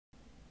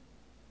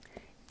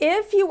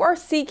If you are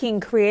seeking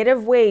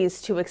creative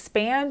ways to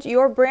expand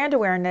your brand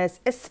awareness,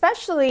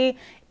 especially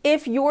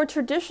if your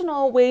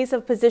traditional ways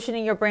of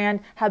positioning your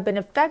brand have been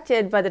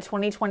affected by the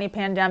 2020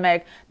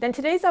 pandemic, then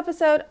today's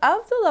episode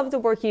of the Love the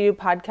Work You Do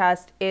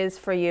podcast is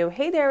for you.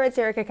 Hey there, it's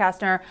Erica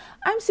Castner.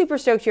 I'm super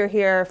stoked you're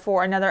here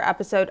for another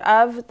episode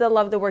of the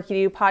Love the Work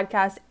You Do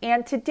podcast.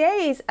 And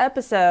today's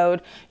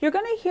episode, you're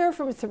going to hear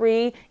from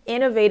three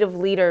innovative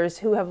leaders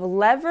who have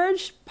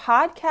leveraged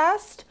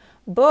podcast,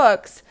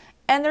 books,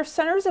 and their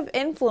centers of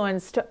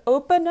influence to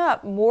open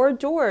up more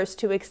doors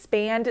to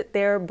expand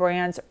their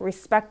brands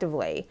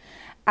respectively.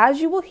 As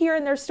you will hear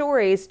in their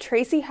stories,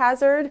 Tracy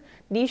Hazzard,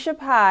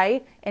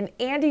 Nesha, and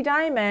Andi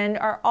Diamond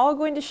are all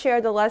going to share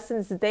the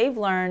lessons they've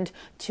learned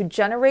to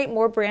generate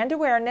more brand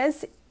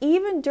awareness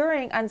even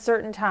during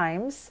uncertain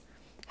times,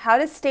 how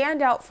to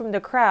stand out from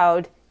the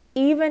crowd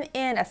even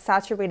in a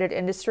saturated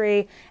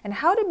industry, and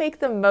how to make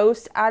the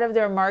most out of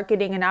their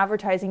marketing and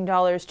advertising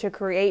dollars to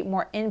create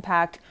more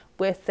impact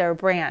with their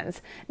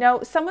brands.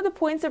 Now, some of the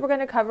points that we're going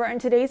to cover in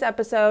today's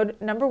episode: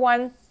 number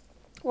one,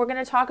 we're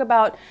going to talk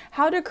about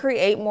how to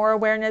create more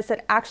awareness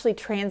that actually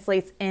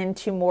translates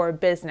into more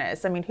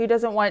business. I mean, who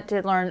doesn't want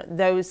to learn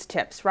those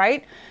tips,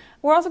 right?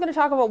 We're also going to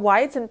talk about why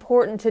it's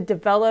important to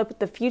develop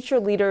the future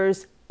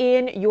leaders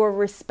in your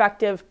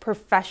respective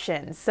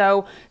professions.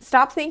 So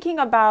stop thinking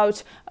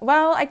about,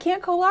 well, I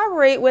can't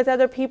collaborate with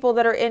other people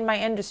that are in my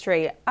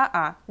industry.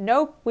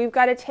 Nope. We've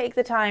got to take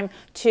the time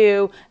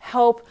to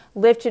help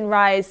lift and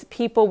rise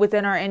people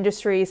within our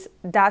industries.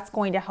 That's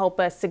going to help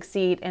us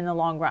succeed in the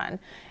long run.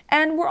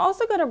 And we're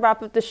also going to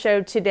wrap up the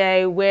show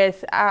today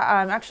with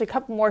actually a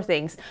couple more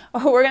things.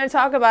 We're going to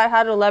talk about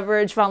how to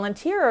leverage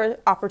volunteer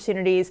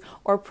opportunities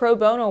or pro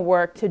bono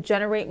work to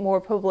generate more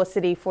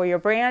publicity for your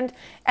brand.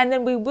 And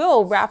then we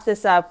will wrap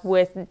this up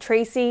with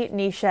Tracy,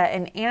 Nesha,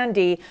 and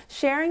Andi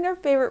sharing their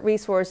favorite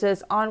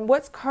resources on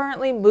what's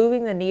currently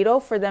moving the needle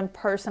for them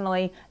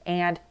personally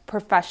and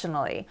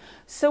professionally.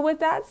 So with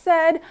that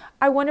said,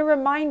 I want to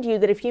remind you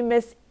that if you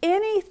miss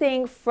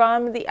anything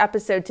from the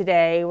episode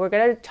today, we're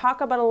going to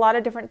talk about a lot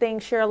of different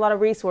things, share a lot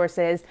of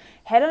resources.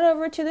 Head on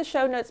over to the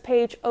show notes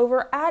page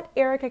over at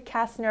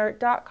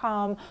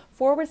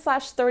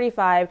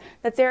ericacastner.com/35.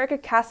 That's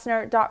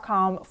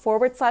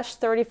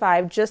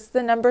ericacastner.com/35, just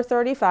the number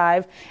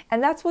 35.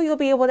 And that's where you'll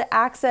be able to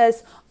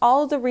access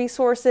all of the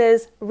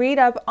resources, read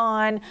up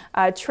on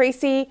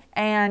Tracy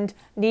and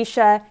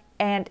Nesha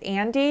and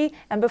Andi.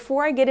 And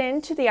before I get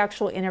into the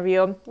actual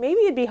interview,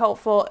 maybe it'd be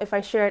helpful if I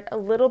shared a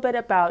little bit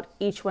about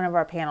each one of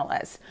our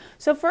panelists.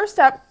 So first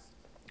up,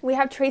 we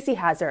have Tracy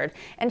Hazzard,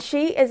 and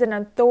she is an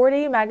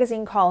Authority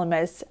magazine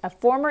columnist, a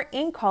former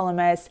Inc.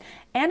 columnist,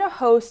 and a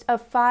host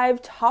of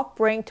 5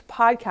 top-ranked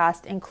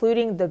podcasts,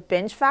 including The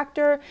Binge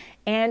Factor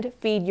and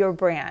Feed Your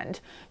Brand.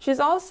 She's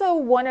also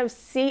one of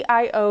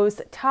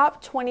CIO's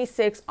top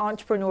 26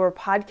 entrepreneur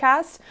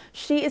podcasts.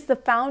 She is the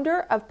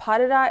founder of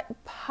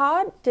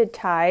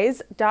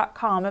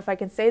Podetize.com, if I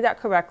can say that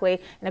correctly.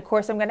 And of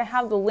course, I'm going to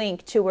have the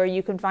link to where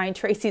you can find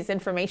Tracy's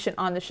information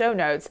on the show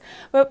notes.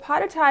 But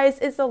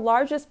Podetize is the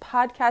largest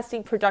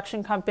podcasting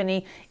production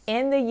company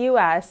in the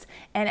US,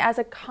 and as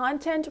a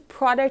content,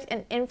 product,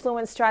 and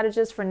influence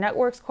strategist for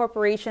networks,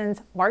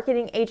 corporations,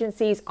 marketing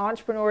agencies,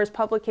 entrepreneurs,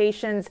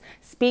 publications,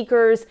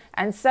 speakers,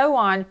 and so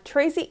on,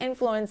 Tracy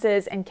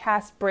influences and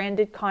casts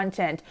branded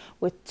content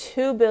with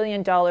 $2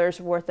 billion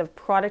worth of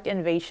product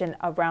innovation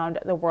around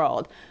the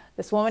world.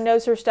 This woman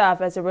knows her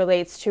stuff as it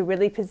relates to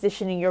really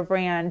positioning your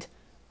brand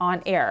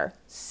on air.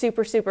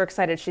 Super, super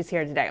excited she's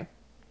here today.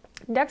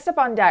 Next up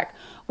on deck,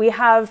 we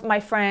have my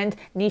friend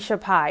Nesha,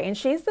 and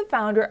she's the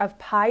founder of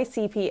Pi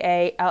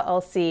CPA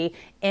LLC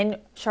in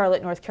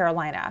Charlotte, North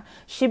Carolina.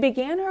 She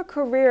began her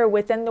career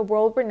within the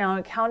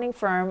world-renowned accounting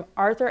firm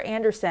Arthur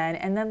Andersen,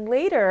 and then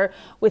later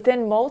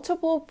within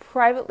multiple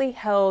privately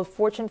held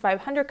Fortune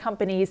 500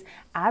 companies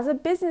as a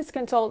business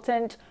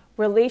consultant,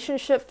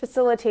 relationship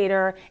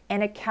facilitator,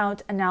 and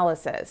account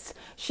analysis.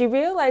 She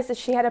realized that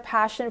she had a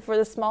passion for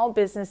the small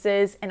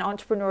businesses and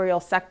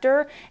entrepreneurial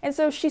sector, and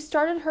so she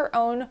started her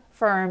own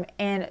firm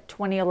in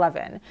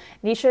 2011.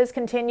 Nesha has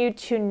continued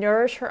to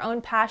nourish her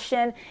own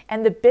passion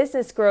and the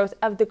business growth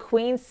of the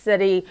Queen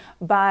City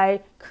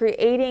by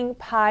creating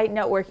Pi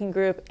Networking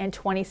Group in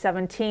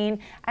 2017,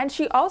 and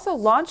she also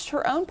launched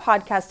her own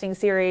podcasting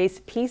series,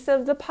 Piece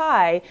of the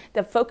Pie,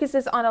 that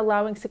focuses on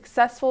allowing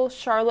successful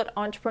Charlotte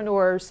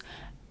entrepreneurs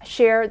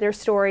share their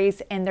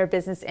stories and their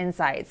business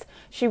insights.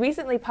 She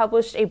recently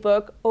published a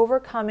book,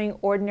 Overcoming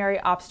Ordinary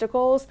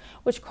Obstacles,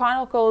 which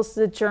chronicles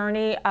the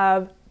journey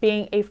of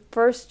being a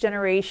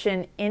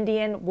first-generation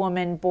Indian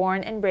woman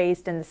born and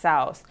raised in the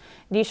South.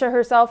 Nesha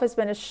herself has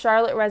been a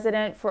Charlotte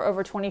resident for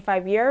over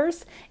 25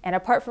 years, and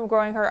apart from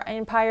growing her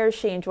empire,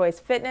 she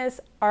enjoys fitness,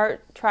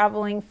 art,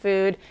 traveling,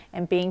 food,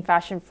 and being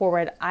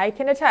fashion-forward. I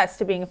can attest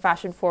to being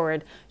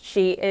fashion-forward.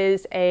 She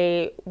is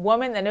a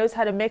woman that knows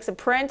how to mix a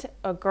print,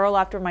 a girl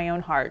after my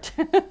own heart.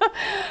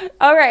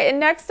 All right,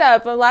 and next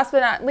up, last but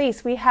not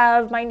least, we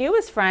have my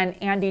newest friend,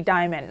 Andi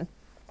Diamond.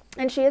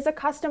 And she is a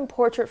custom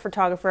portrait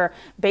photographer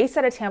based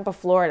out of Tampa,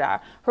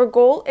 Florida. Her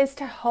goal is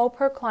to help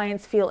her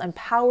clients feel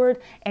empowered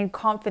and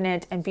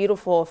confident and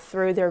beautiful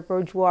through their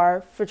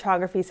boudoir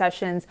photography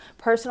sessions,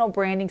 personal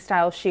branding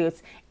style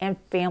shoots, and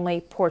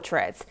family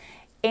portraits.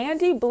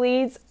 Andi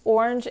bleeds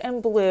orange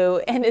and blue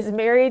and is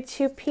married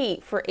to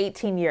Pete for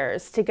 18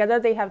 years. Together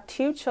they have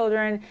 2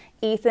 children,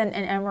 Ethan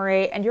and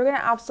Emery, and you're going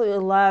to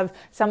absolutely love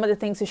some of the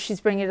things that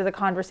she's bringing to the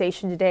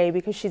conversation today,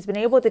 because she's been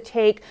able to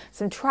take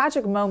some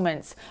tragic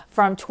moments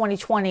from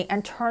 2020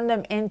 and turn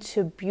them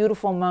into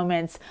beautiful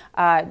moments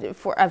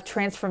of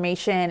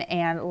transformation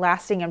and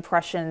lasting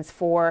impressions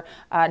for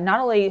not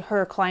only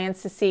her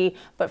clients to see,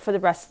 but for the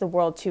rest of the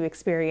world to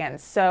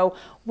experience. So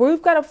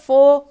we've got a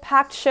full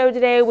packed show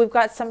today. We've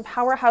got some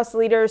powerhouse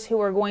leaders who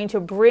are going to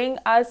bring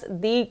us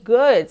the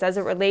goods as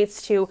it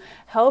relates to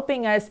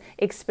helping us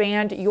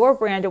expand your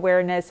brand awareness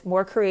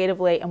more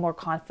creatively and more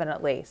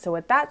confidently. So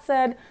with that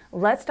said,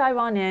 let's dive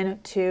on in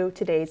to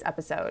today's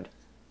episode.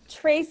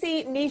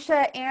 Tracy,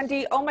 Nesha,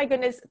 Andi, oh my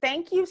goodness,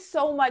 thank you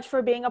so much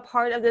for being a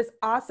part of this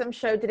awesome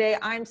show today.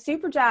 I'm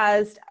super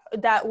jazzed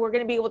that we're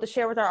going to be able to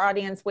share with our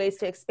audience ways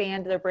to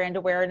expand their brand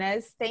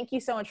awareness. Thank you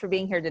so much for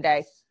being here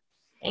today.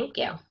 Thank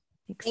you.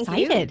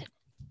 Excited.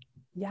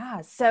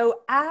 Yeah.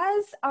 So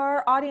as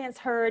our audience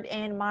heard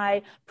in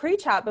my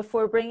pre-chat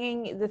before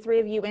bringing the 3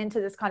 of you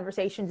into this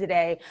conversation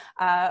today,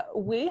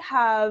 we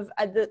have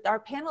our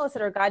panelists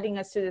that are guiding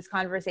us through this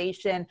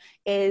conversation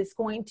is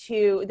going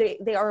to,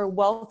 they are a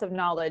wealth of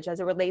knowledge as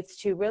it relates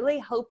to really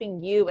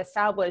helping you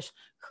establish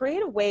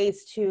creative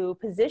ways to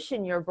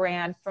position your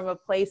brand from a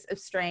place of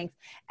strength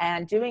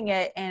and doing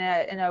it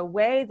in a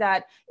way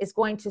that is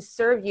going to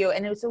serve you.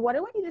 And so what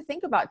I want you to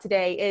think about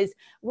today is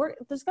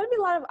there's going to be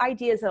a lot of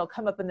ideas that'll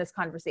come up in this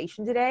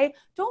conversation today.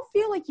 Don't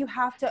feel like you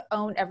have to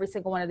own every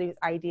single one of these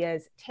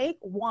ideas. Take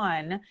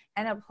one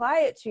and apply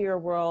it to your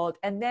world,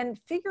 and then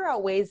figure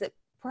out ways that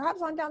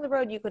perhaps on down the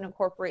road, you can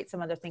incorporate some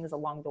other things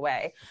along the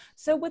way.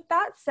 So with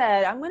that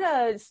said, I'm going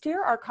to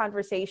steer our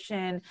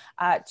conversation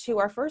to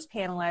our first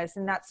panelist,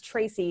 and that's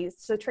Tracy.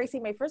 So Tracy,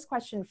 my first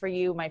question for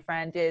you, my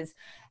friend, is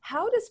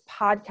how does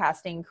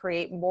podcasting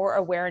create more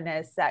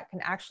awareness that can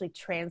actually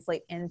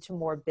translate into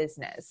more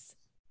business?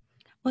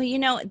 Well, you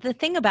know, the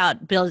thing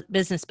about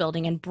business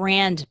building and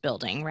brand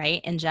building,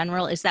 right, in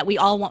general, is that we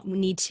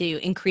need to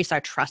increase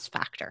our trust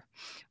factor,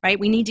 right?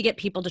 We need to get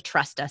people to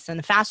trust us. And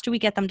the faster we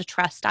get them to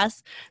trust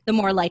us, the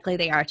more likely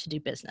they are to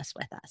do business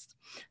with us.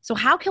 So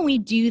how can we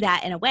do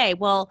that in a way?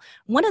 Well,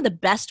 one of the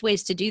best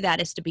ways to do that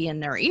is to be in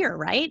their ear,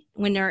 right?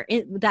 When they're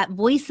that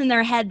voice in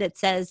their head that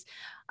says,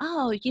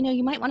 oh, you know,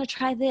 you might want to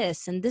try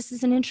this, and this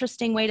is an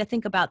interesting way to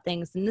think about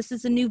things, and this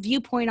is a new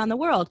viewpoint on the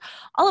world.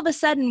 All of a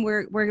sudden,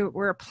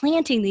 we're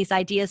planting these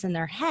ideas in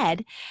their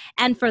head,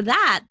 and for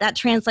that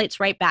translates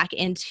right back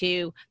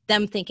into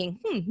them thinking,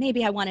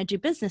 maybe I want to do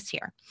business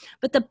here.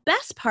 But the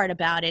best part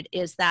about it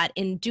is that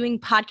in doing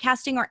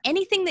podcasting or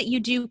anything that you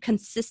do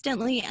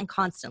consistently and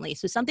constantly,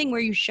 so something where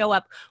you show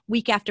up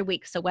week after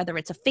week, so whether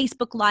it's a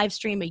Facebook live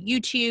stream, a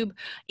YouTube,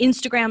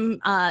 Instagram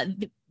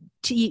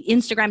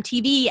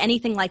TV,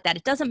 anything like that.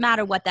 It doesn't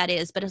matter what that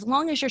is, but as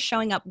long as you're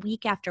showing up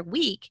week after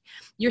week,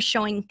 you're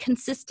showing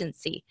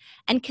consistency.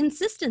 And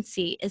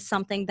consistency is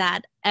something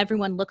that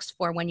everyone looks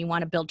for when you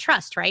want to build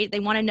trust, right? They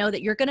want to know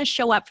that you're going to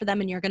show up for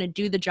them and you're going to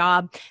do the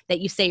job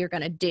that you say you're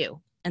going to do.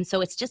 And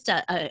so it's just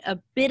a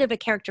bit of a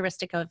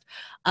characteristic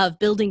of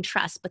building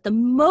trust. But the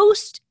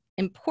most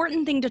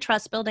important thing to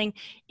trust building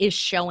is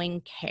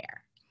showing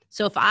care.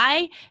 So if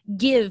I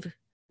give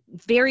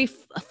very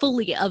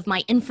fully of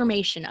my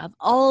information, of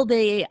all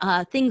the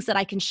things that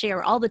I can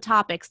share, all the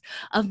topics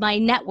of my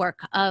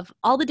network, of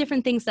all the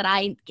different things that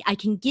I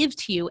can give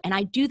to you, and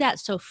I do that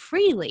so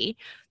freely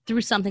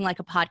through something like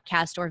a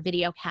podcast or a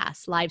video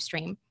cast, live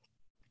stream,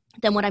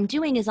 then what I'm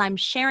doing is I'm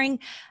sharing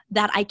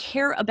that I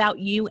care about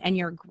you and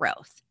your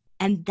growth.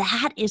 And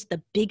that is the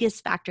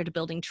biggest factor to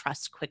building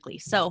trust quickly.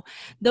 So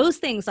those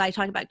things I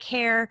talk about: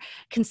 care,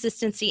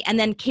 consistency, and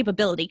then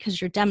capability,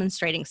 because you're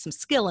demonstrating some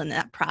skill in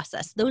that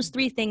process. Those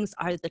 3 things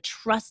are the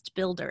trust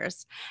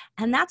builders.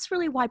 And that's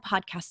really why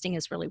podcasting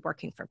is really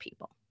working for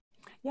people.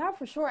 Yeah,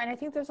 for sure. And I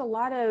think there's a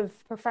lot of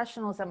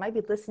professionals that might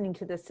be listening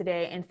to this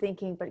today and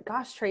thinking, but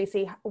gosh,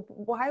 Tracy,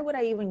 why would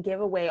I even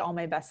give away all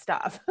my best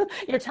stuff?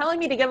 You're telling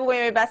me to give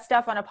away my best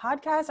stuff on a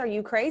podcast? Are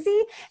you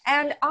crazy?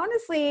 And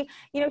honestly,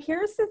 you know,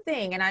 here's the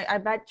thing, and I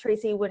bet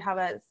Tracy would have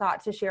a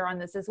thought to share on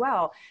this as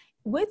well.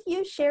 With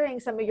you sharing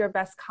some of your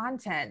best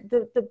content,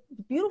 the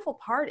beautiful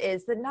part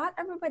is that not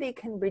everybody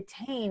can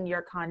retain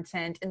your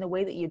content in the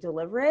way that you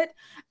deliver it,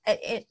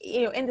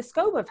 you know, in the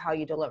scope of how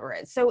you deliver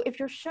it. So if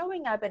you're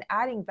showing up and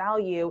adding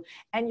value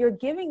and you're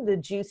giving the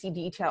juicy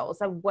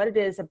details of what it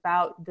is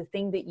about the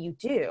thing that you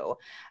do,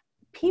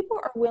 people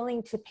are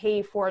willing to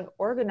pay for an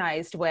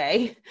organized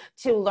way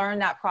to learn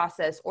that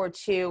process, or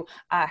to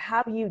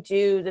have you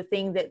do the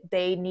thing that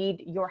they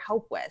need your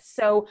help with.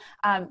 So,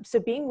 so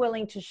being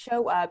willing to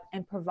show up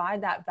and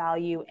provide that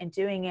value, and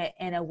doing it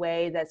in a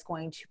way that's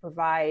going to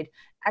provide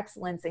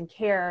excellence and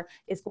care,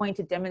 is going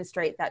to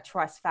demonstrate that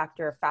trust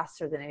factor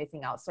faster than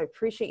anything else. So I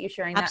appreciate you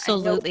sharing that.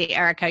 Absolutely,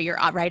 Erica, you're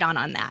right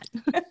on that.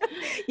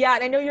 Yeah,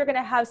 and I know you're going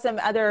to have some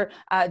other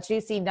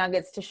juicy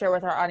nuggets to share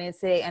with our audience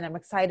today, and I'm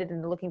excited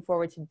and looking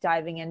forward to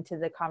diving into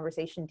the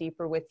conversation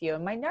deeper with you.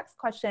 And my next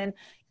question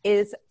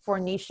is for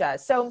Nesha.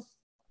 So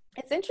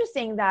it's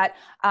interesting that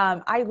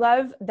I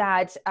love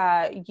that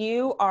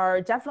you are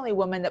definitely a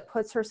woman that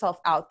puts herself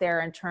out there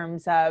in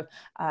terms of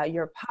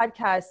your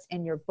podcast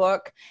and your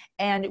book,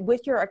 and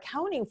with your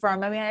accounting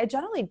firm. I mean, I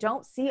generally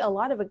don't see a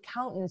lot of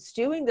accountants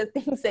doing the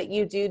things that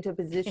you do to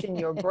position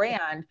your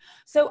brand.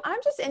 So I'm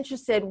just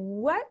interested,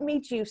 what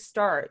made you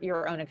start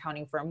your own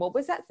accounting firm? What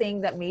was that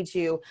thing that made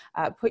you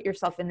put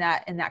yourself in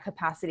that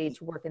capacity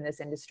to work in this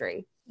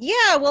industry?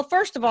 Yeah, well,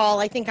 first of all,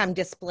 I think I'm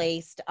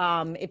displaced.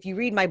 If you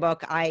read my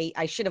book,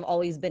 I should have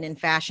always been in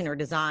fashion or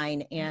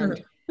design,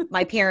 and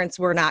my parents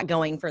were not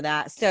going for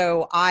that.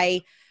 So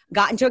I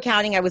got into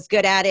accounting. I was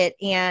good at it.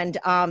 And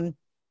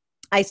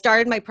I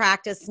started my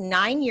practice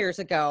 9 years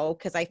ago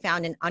because I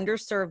found an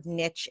underserved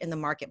niche in the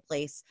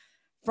marketplace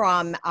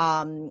from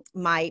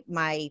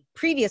my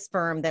previous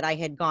firm that I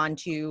had gone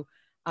to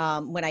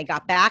when I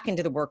got back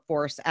into the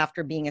workforce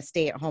after being a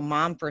stay-at-home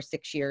mom for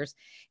 6 years.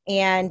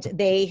 And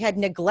they had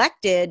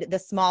neglected the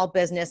small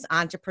business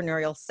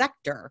entrepreneurial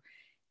sector.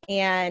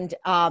 And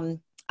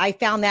I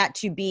found that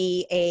to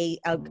be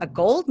a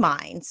gold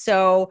mine.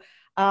 So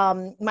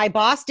my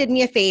boss did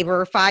me a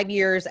favor 5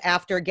 years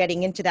after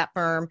getting into that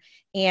firm,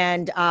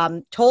 and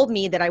told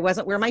me that I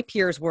wasn't where my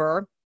peers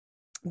were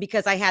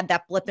because I had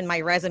that blip in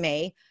my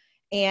resume,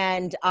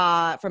 and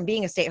from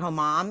being a stay-at-home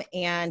mom.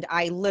 And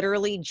I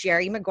literally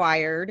Jerry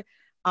Maguired.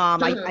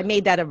 I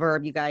made that a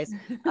verb, you guys.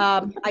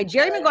 I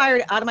Jerry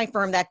Maguired out of my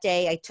firm that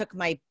day. I took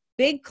my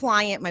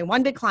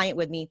one big client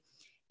with me,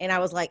 and I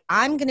was like,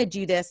 I'm going to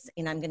do this,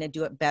 and I'm going to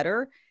do it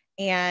better.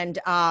 And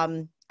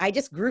I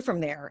just grew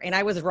from there. And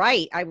I was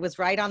right. I was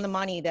right on the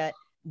money that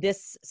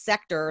this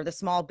sector, the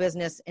small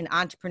business and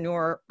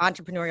entrepreneurial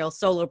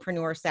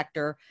solopreneur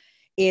sector,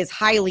 is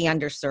highly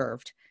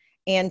underserved.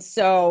 And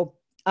so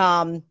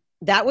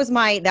that was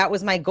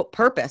my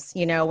purpose.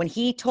 You know, when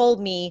he told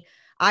me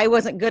I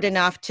wasn't good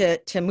enough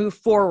to move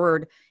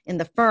forward in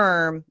the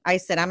firm, I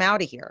said, I'm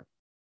out of here.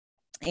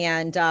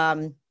 And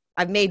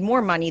I've made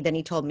more money than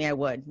he told me I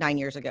would 9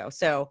 years ago.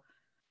 So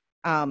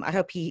I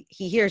hope he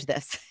hears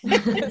this.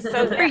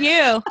 So for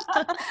you.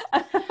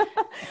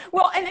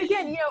 Well, and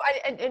again, you know,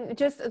 and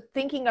just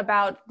thinking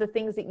about the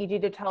things that you do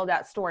to tell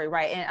that story,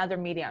 right? And other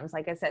mediums,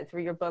 like I said,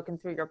 through your book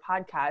and through your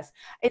podcast,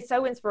 it's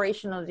so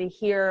inspirational to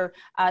hear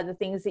the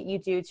things that you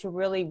do to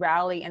really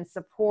rally and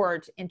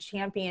support and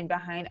champion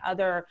behind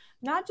other,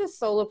 not just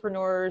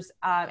solopreneurs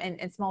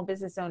and small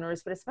business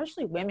owners, but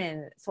especially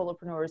women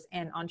solopreneurs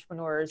and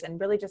entrepreneurs, and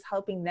really just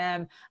helping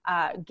them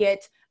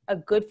get a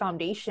good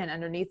foundation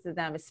underneath of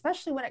them,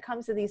 especially when it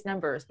comes to these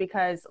numbers,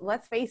 because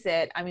let's face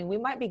it, I mean, we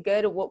might be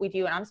good at what we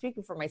do. And I'm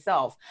speaking for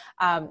myself.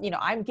 You know,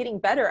 I'm getting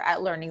better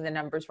at learning the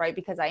numbers, right?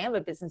 Because I am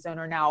a business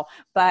owner now,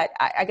 but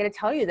I got to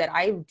tell you that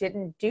I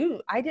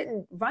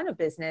didn't run a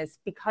business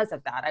because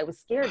of that. I was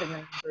scared of the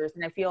numbers.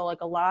 And I feel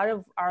like a lot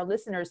of our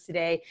listeners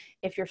today,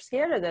 if you're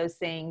scared of those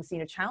things, you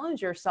know,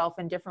 challenge yourself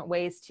in different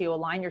ways to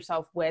align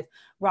yourself with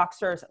rock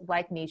stars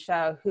like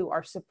Nesha, who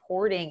are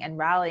supporting and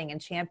rallying and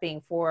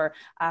championing for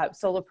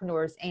solopreneurs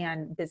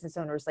and business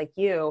owners like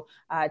you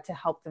to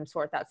help them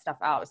sort that stuff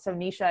out. So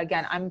Nesha,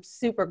 again, I'm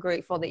super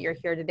grateful that you're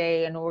here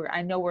today. And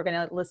I know we're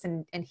going to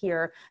listen and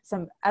hear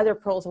some other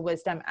pearls of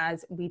wisdom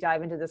as we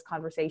dive into this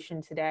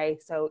conversation today.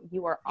 So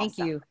you are awesome.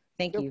 Thank you.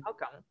 Thank you. You're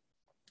welcome.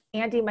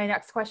 Andi, my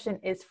next question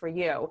is for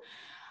you.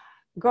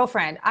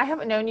 Girlfriend, I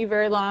haven't known you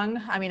very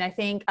long. I mean, I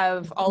think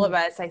of all of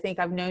us, I think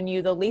I've known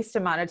you the least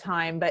amount of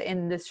time, but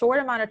in the short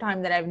amount of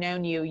time that I've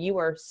known you, you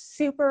are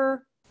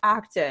super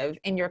active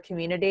in your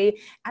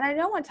community. And I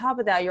know on top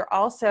of that, you're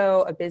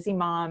also a busy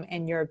mom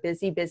and you're a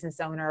busy business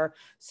owner.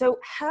 So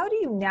how do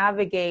you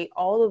navigate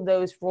all of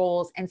those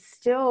roles and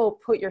still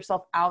put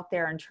yourself out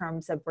there in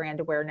terms of brand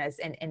awareness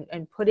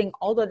and putting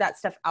all of that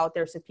stuff out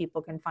there so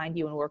people can find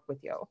you and work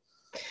with you?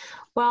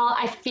 Well,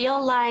 I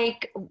feel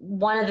like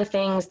one of the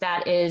things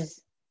that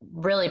is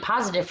really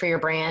positive for your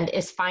brand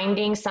is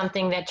finding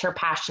something that you're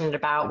passionate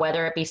about,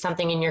 whether it be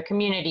something in your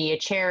community, a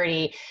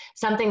charity,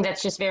 something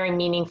that's just very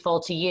meaningful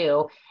to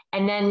you,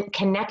 and then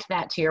connect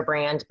that to your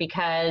brand.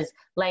 Because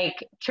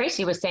like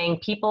Tracy was saying,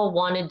 people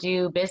want to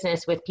do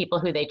business with people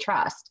who they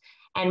trust.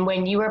 And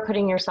when you are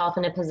putting yourself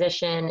in a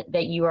position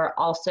that you are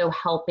also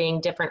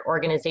helping different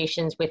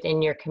organizations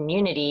within your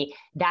community,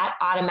 that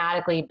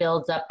automatically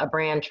builds up a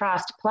brand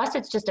trust. Plus,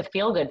 it's just a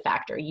feel-good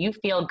factor. You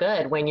feel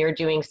good when you're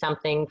doing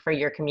something for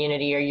your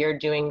community or you're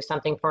doing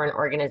something for an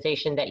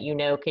organization that you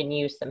know can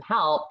use some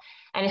help.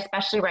 And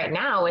especially right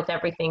now with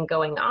everything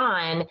going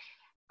on,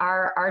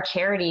 our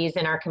charities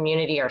in our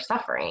community are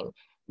suffering.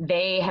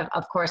 they have,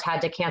 of course,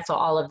 had to cancel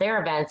all of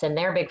their events and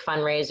their big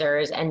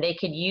fundraisers, and they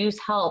could use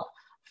help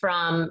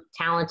from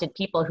talented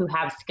people who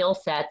have skill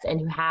sets and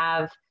who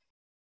have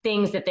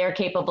things that they're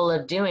capable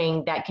of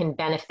doing that can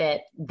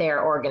benefit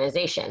their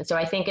organization. So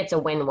I think it's a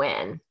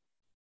win-win.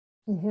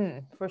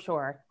 For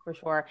sure, for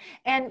sure.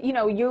 And, you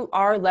know, you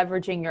are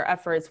leveraging your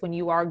efforts when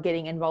you are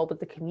getting involved with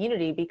the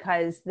community,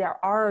 because there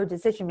are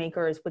decision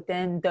makers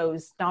within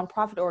those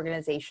nonprofit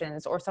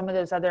organizations or some of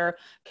those other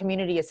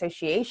community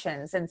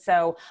associations. And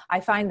so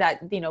I find that,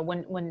 you know,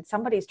 when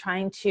somebody's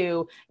trying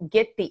to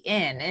get the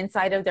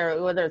inside of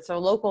their, whether it's their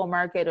local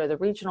market or the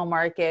regional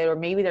market, or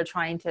maybe they're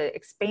trying to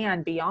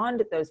expand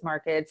beyond those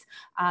markets,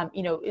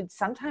 you know, it's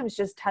sometimes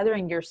just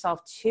tethering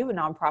yourself to a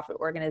nonprofit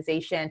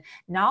organization,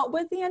 not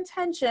with the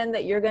intention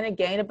that you're going to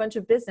gain a bunch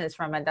of business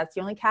from it. That's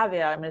the only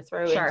caveat I'm going to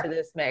throw into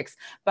this mix.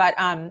 But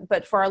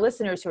for our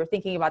listeners who are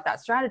thinking about that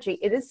strategy,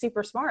 it is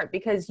super smart,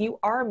 because you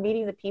are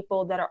meeting the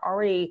people that are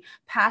already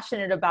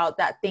passionate about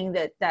that thing,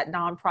 that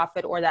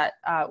nonprofit or that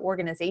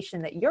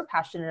organization that you're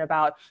passionate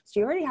about. So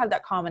you already have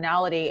that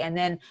commonality. And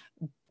then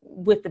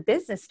with the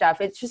business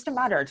stuff, it's just a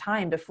matter of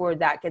time before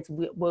that gets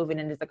woven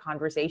into the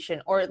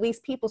conversation, or at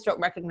least people start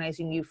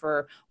recognizing you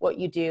for what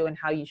you do and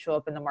how you show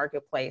up in the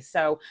marketplace.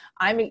 So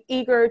I'm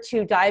eager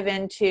to dive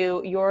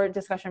into your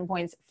discussion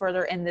points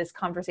further in this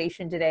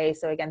conversation today.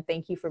 So again,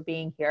 thank you for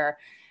being here.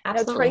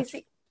 Absolutely. Now,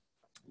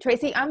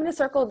 Tracy, I'm going to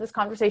circle this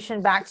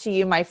conversation back to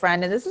you, my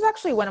friend. And this is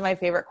actually one of my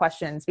favorite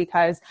questions,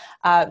 because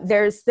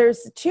there's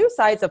two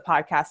sides of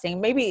podcasting.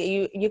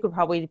 Maybe you could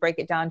probably break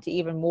it down to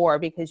even more,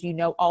 because you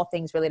know all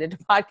things related to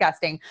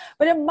podcasting.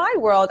 But in my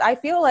world, I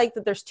feel like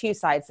that there's two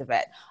sides of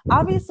it.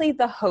 Obviously,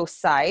 the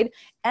host side,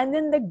 and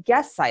then the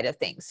guest side of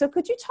things. So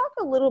could you talk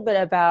a little bit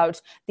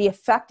about the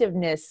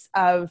effectiveness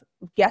of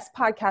guest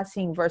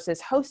podcasting versus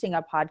hosting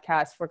a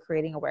podcast for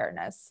creating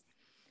awareness?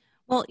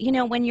 Well, you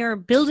know, when you're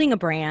building a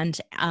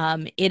brand,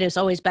 it is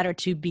always better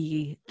to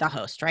be the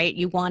host, right?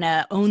 You want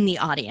to own the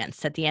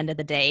audience at the end of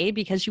the day,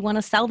 because you want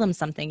to sell them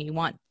something. You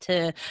want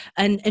to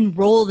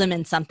enroll them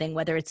in something,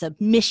 whether it's a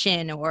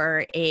mission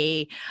or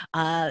a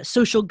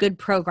social good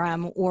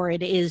program, or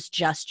it is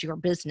just your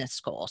business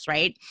goals,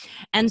 right?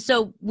 And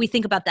so we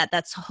think about that.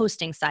 That's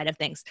hosting side of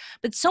things.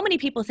 But so many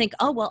people think,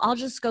 oh, well, I'll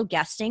just go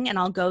guesting and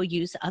I'll go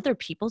use other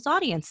people's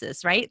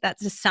audiences, right? That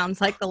just sounds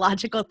like the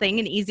logical thing,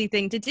 an easy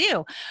thing to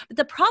do. But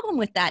the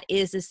problem with that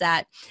is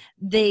that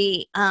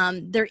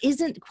there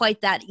isn't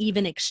quite that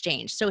even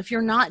exchange. So if you're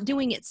not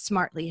doing it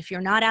smartly, if you're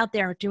not out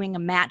there doing a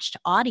matched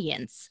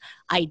audience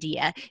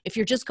idea, if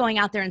you're just going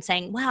out there and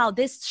saying, wow,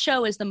 this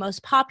show is the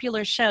most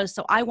popular show,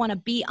 so I want to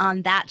be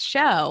on that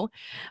show,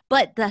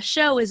 but the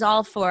show is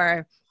all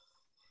for,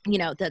 you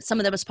know, that some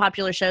of the most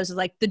popular shows is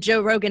like the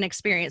Joe Rogan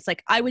Experience.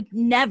 Like, I would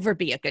never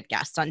be a good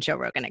guest on Joe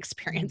Rogan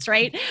Experience,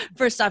 right?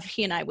 First off,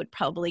 he and I would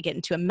probably get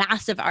into a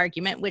massive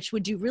argument, which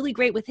would do really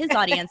great with his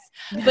audience,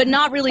 but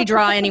not really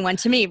draw anyone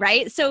to me,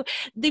 right? So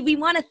we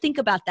want to think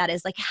about that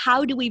as like,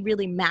 how do we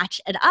really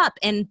match it up?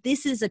 And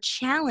this is a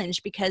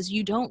challenge, because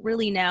you don't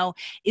really know,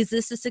 is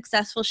this a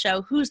successful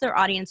show? Who's their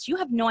audience? You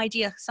have no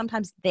idea.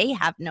 Sometimes they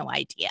have no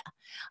idea,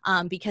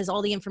 because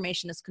all the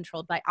information is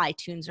controlled by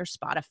iTunes or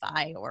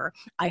Spotify or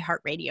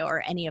iHeartRadio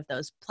or any of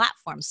those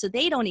platforms. So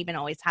they don't even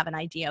always have an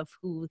idea of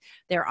who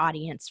their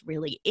audience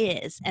really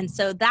is. And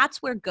so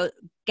that's where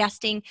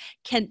guesting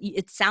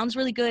it sounds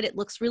really good. It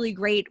looks really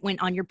great when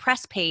on your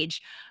press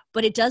page,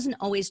 but it doesn't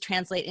always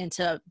translate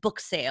into book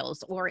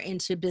sales or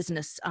into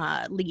business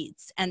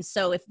leads. And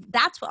so if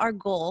that's our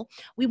goal,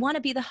 we want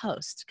to be the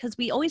host, because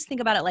we always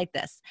think about it like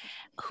this.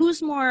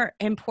 Who's more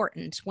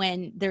important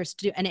when there's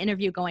an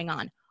interview going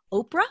on?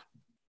 Oprah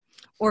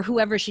or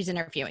whoever she's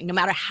interviewing, no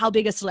matter how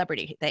big a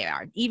celebrity they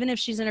are, even if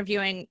she's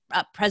interviewing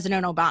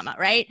President Obama,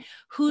 right?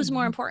 Who's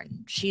more important?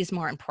 She's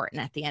more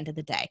important at the end of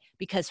the day,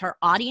 because her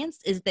audience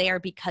is there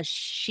because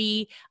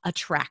she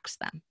attracts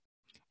them.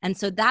 And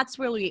so that's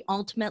where we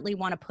ultimately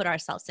want to put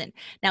ourselves in.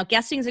 Now,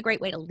 guesting is a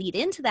great way to lead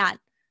into that,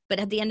 but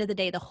at the end of the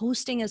day, the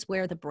hosting is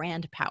where the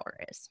brand power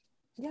is.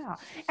 Yeah.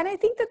 And I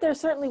think that there's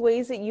certainly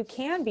ways that you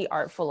can be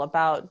artful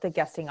about the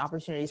guesting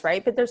opportunities,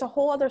 right? But there's a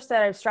whole other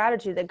set of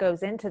strategy that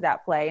goes into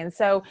that play. And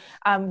so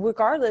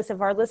regardless if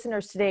our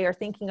listeners today are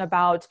thinking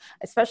about,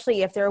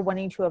 especially if they're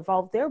wanting to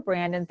evolve their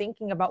brand and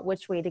thinking about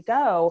which way to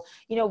go,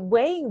 you know,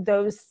 weighing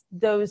those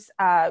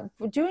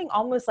doing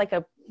almost like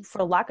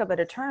for lack of a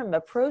better term,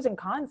 a pros and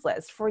cons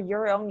list for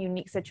your own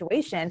unique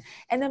situation.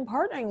 And then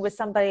partnering with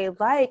somebody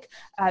like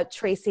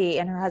Tracy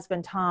and her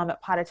husband, Tom,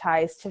 at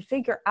Potatize to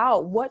figure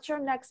out what's your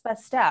next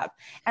best step.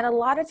 And a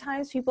lot of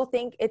times people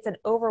think it's an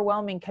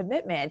overwhelming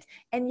commitment.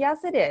 And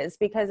yes, it is,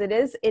 because it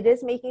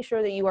is making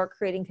sure that you are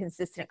creating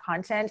consistent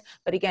content.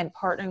 But again,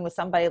 partnering with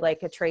somebody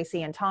like a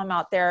Tracy and Tom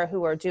out there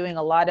who are doing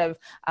a lot of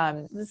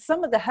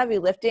some of the heavy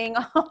lifting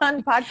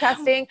on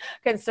podcasting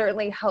can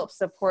certainly help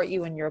support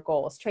you in your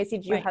goals. Tracy,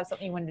 do you have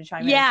something you want wanted to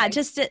chime in? Yeah,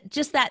 just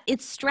that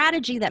it's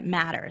strategy that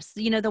matters.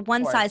 You know, the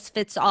one size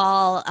fits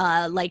all,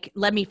 like,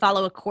 let me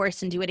follow a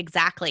course and do it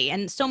exactly.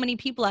 And so many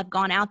people have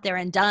gone out there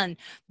and done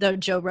the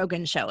Joe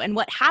Rogan show. And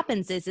what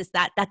happens is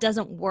that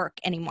doesn't work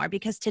anymore,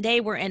 because today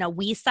we're in a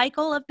we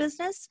cycle of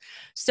business.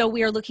 So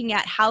we are looking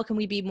at how can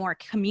we be more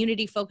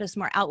community focused,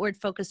 more outward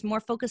focused, more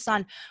focused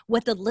on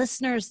what the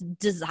listener's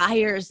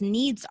desires,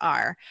 needs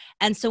are.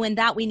 And so in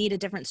that, we need a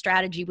different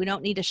strategy. We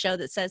don't need a show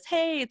that says,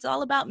 hey, it's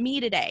all about me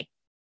today.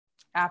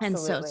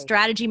 Absolutely. And so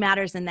strategy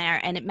matters in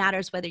there, and it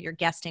matters whether you're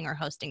guesting or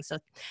hosting. So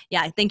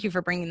yeah, thank you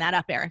for bringing that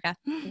up, Erica.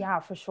 Yeah,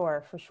 for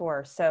sure. For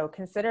sure. So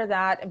consider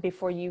that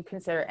before you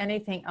consider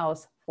anything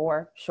else,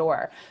 for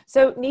sure.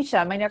 So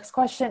Nesha, my next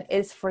question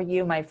is for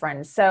you, my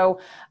friend. So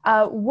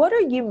what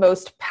are you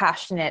most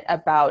passionate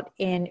about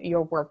in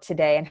your work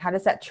today? And how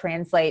does that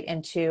translate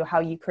into how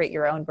you create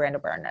your own brand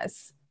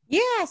awareness?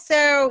 Yeah.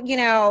 So, you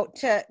know,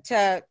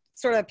 to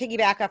sort of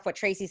piggyback off what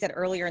Tracy said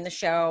earlier in the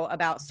show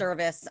about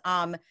service,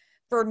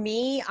 for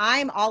me,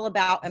 I'm all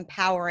about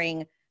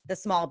empowering the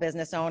small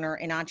business owner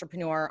and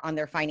entrepreneur on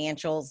their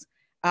financials,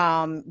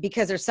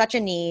 because there's such a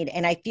need.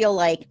 And I feel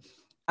like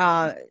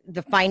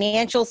the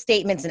financial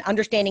statements and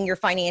understanding your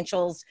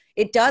financials,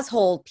 it does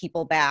hold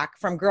people back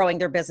from growing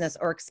their business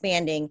or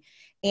expanding,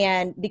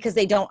 and because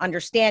they don't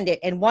understand it.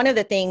 And one of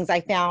the things I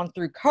found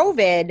through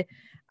COVID,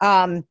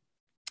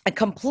 a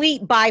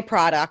complete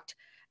byproduct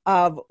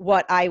of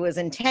what I was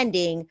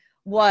intending,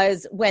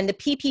 was when the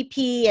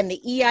PPP and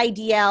the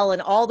EIDL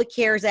and all the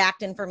CARES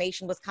Act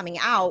information was coming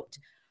out,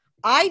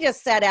 I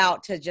just set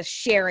out to just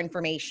share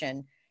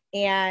information.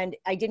 And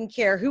I didn't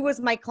care who was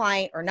my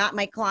client or not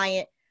my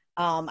client.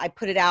 I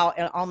put it out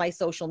on all my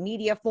social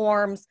media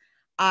forums.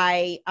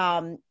 I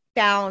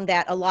found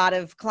that a lot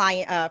of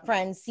client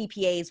friends,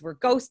 CPAs, were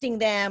ghosting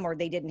them, or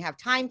they didn't have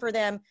time for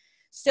them.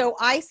 So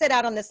I set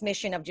out on this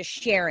mission of just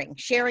sharing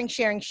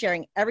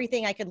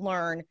everything I could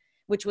learn,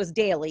 which was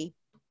daily.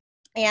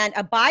 And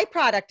a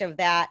byproduct of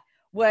that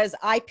was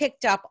I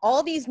picked up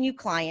all these new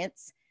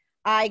clients.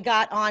 I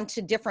got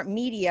onto different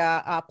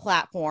media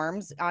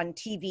platforms on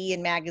TV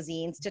and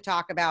magazines to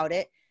talk about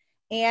it.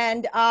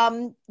 And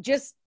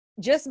just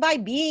by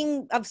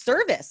being of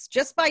service,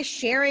 just by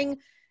sharing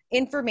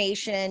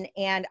information.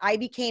 And I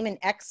became an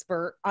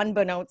expert,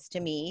 unbeknownst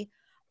to me,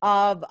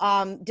 of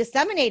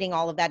disseminating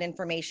all of that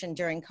information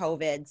during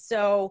COVID.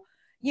 So,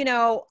 you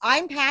know,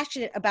 I'm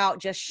passionate about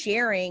just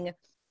sharing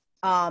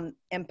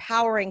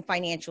empowering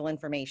financial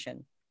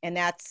information. And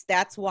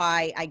that's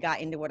why I got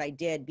into what I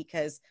did,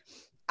 because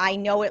I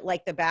know it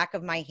like the back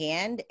of my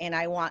hand, and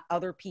I want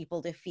other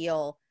people to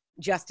feel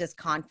just as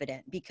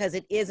confident, because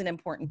it is an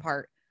important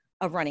part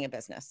of running a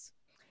business.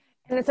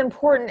 And it's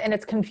important, and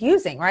it's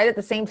confusing, right? At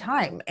the same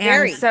time. And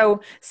Very. so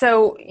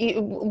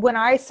when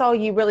I saw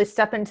you really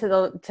step into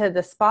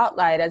the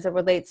spotlight as it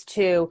relates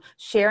to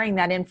sharing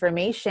that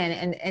information,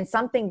 and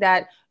something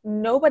that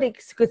nobody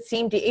could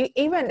seem to,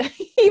 even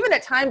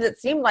at times it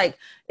seemed like,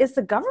 is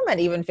the government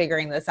even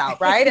figuring this out,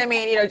 right? I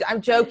mean, you know,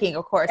 I'm joking,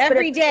 of course.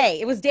 Every day,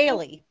 it was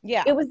daily.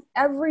 Yeah. It was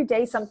every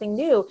day something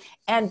new.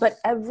 But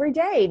every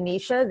day,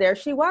 Nesha, there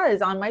she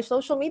was on my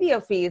social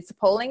media feeds,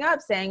 pulling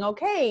up saying,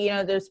 okay, you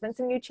know, there's been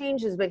some new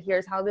changes, but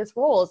here's how this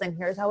rolls and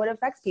here's how it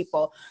affects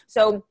people.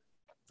 So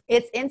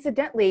it's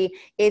incidentally,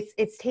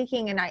 it's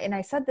taking, and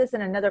I said this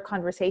in another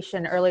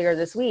conversation earlier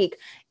this week,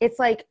 it's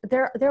like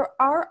there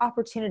are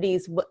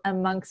opportunities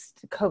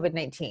amongst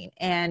COVID-19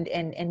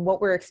 and what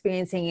we're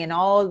experiencing, and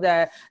all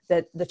the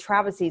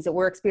travesties that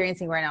we're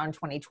experiencing right now in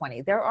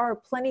 2020. There are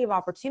plenty of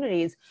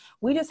opportunities.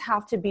 We just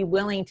have to be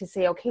willing to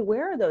say, okay,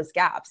 where are those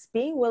gaps?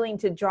 Being willing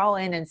to draw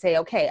in and say,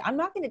 okay, I'm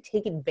not going to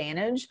take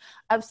advantage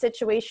of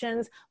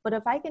situations, but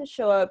if I can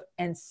show up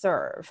and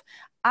serve,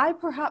 I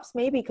perhaps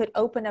maybe could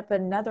open up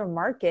another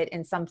market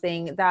in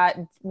something that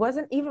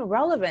wasn't even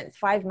relevant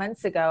 5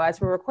 months ago.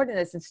 As we're recording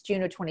this, it's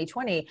June of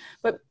 2020.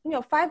 But, you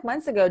know, 5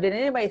 months ago, did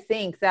anybody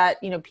think that,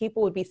 you know,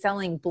 people would be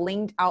selling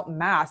blinged out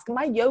masks?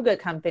 My yoga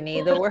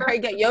company, where I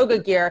get yoga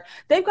gear,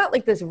 they've got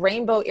like this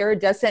rainbow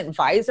iridescent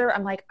visor.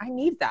 I'm like, I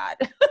need that.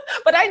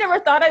 But I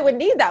never thought I would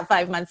need that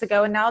 5 months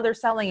ago. And now they're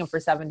selling them for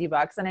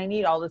 $70, and I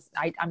need all this.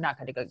 I'm not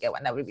going to go get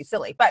one. That would be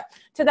silly. But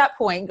to that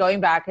point, going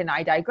back, and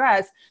I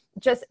digress,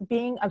 just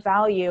being of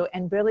value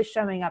and really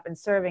showing up and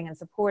serving and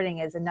supporting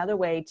is another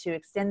way to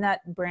extend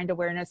that brand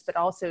awareness, but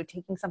also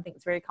taking something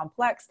that's very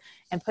complex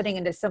and putting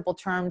into simple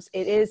terms.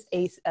 It is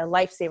a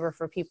lifesaver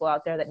for people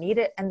out there that need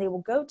it, and they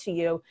will go to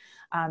you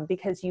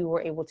because you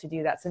were able to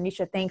do that. So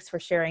Nesha, thanks for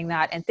sharing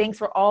that. And thanks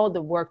for all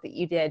the work that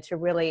you did to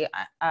really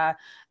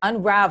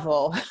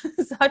unravel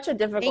such a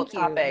difficult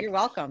topic. You're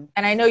welcome.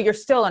 And I know you're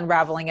still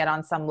unraveling it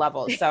on some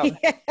level. So,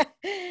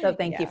 so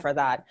thank you for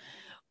that.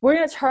 We're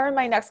going to turn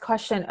my next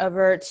question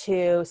over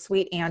to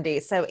sweet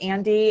Andi. So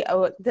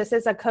Andi, this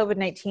is a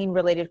COVID-19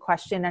 related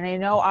question. And I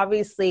know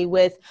obviously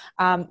with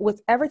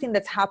everything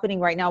that's happening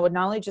right now, with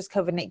not only just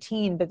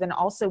COVID-19, but then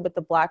also with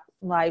the Black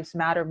Lives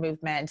Matter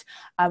movement,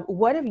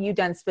 what have you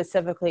done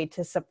specifically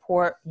to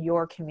support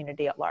your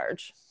community at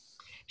large?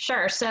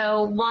 Sure.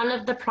 So one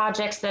of the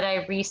projects that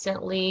I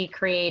recently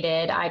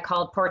created, I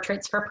called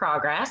Portraits for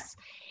Progress.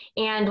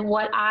 And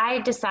what I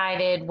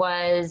decided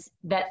was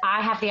that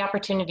I have the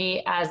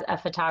opportunity as a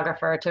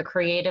photographer to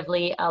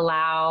creatively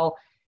allow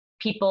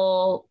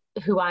people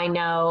who I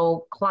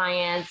know,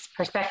 clients,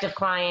 prospective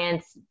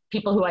clients,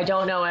 people who I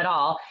don't know at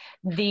all,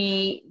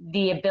 the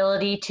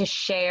ability to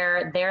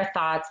share their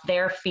thoughts,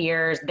 their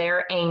fears,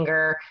 their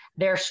anger,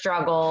 their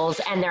struggles,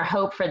 and their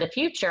hope for the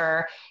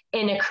future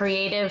in a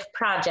creative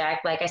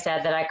project, like I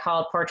said, that I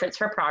called Portraits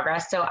for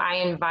Progress. So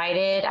I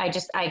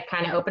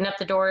kind of opened up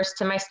the doors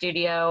to my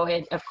studio.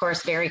 It, of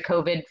course, very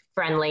COVID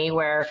friendly,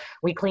 where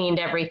we cleaned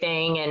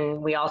everything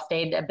and we all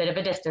stayed a bit of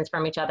a distance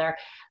from each other.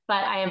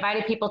 But I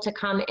invited people to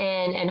come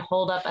in and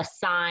hold up a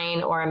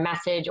sign or a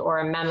message or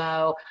a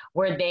memo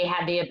where they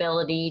had the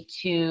ability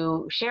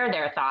to share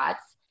their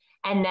thoughts.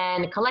 And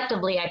then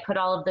collectively, I put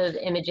all of those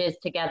images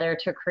together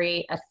to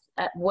create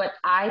what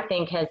I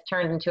think has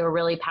turned into a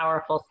really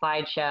powerful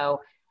slideshow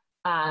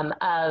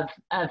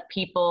of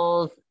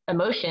people's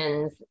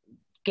emotions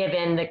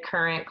given the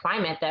current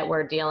climate that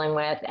we're dealing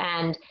with.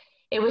 And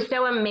it was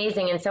so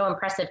amazing and so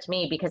impressive to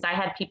me because I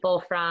had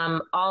people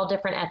from all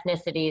different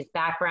ethnicities,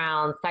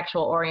 backgrounds,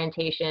 sexual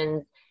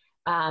orientations,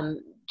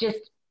 just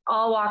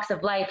all walks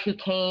of life who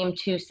came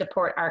to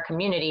support our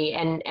community.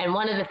 And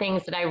one of the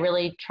things that I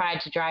really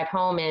tried to drive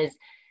home is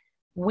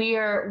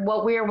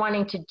what we're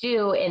wanting to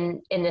do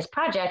in this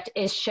project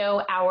is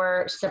show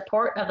our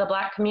support of the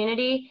Black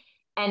community.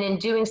 And in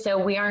doing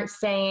so, we aren't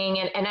saying,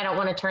 and I don't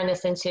want to turn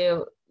this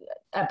into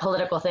a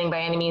political thing by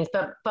any means,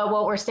 but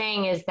what we're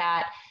saying is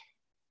that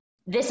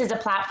this is a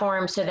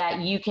platform so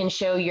that you can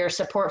show your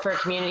support for a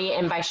community.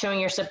 And by showing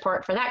your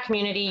support for that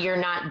community, you're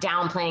not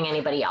downplaying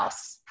anybody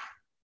else.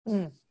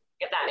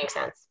 If that makes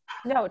sense.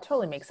 No, it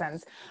totally makes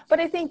sense.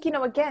 But I think,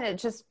 again,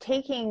 it's just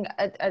taking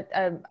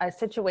a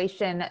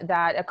situation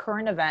that a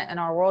current event in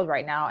our world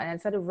right now, and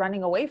instead of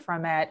running away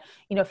from it,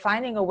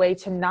 finding a way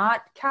to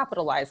not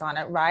capitalize on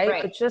it,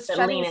 right? But just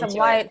shedding some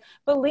light,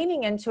 but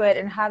leaning into it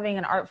and having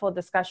an artful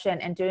discussion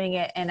and doing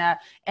it in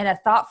a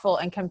thoughtful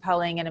and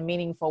compelling and a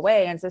meaningful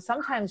way. And so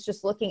sometimes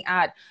just looking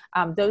at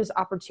those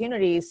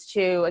opportunities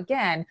to,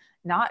 again,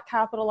 not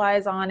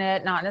capitalize on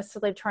it, not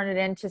necessarily turn it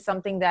into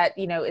something that,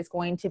 is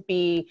going to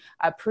be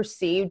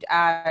perceived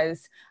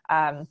as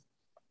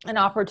an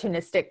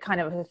opportunistic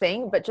kind of a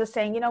thing, but just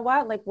saying,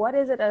 what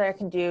is it that I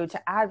can do to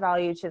add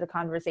value to the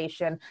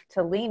conversation,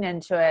 to lean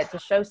into it, to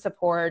show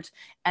support,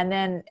 and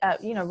then,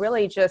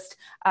 really just,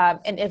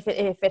 and if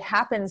it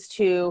happens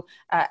to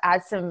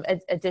add some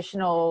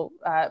additional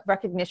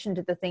recognition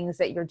to the things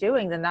that you're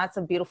doing, then that's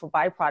a beautiful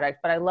byproduct.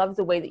 But I love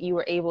the way that you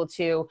were able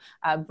to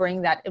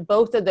bring that,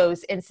 both of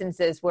those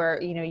instances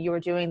where, you were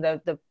doing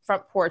the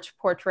front porch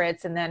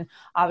portraits, and then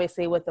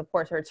obviously with the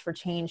Portraits for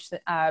Change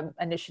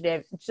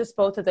initiative, just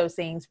both of those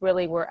things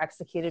really were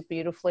executed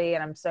beautifully.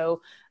 And I'm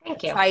so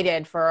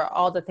excited for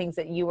all the things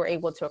that you were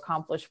able to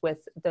accomplish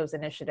with those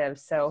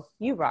initiatives. So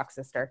you rock,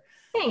 sister.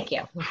 Thank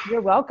you. You're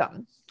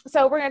welcome.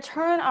 So we're going to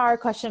turn our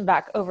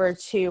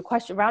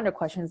round of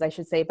questions, I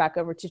should say, back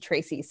over to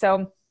Tracy.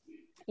 So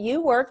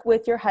you work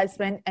with your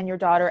husband and your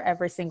daughter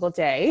every single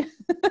day.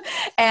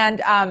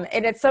 and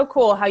it's so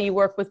cool how you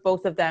work with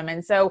both of them.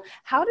 And so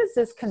how does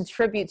this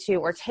contribute to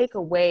or take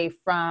away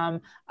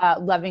from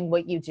loving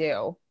what you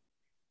do?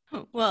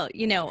 Well,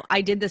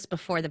 I did this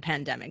before the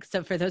pandemic.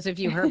 So for those of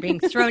you who are being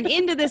thrown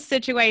into this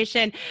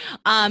situation,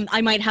 I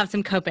might have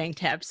some coping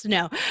tips.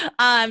 No,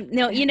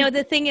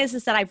 the thing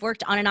is that I've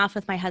worked on and off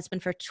with my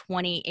husband for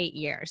 28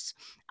 years.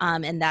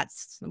 And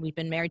we've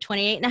been married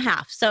 28 and a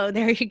half. So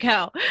there you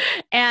go.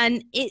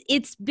 And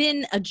it's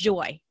been a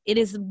joy. It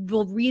is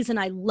the reason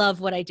I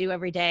love what I do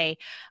every day.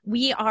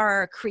 We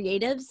are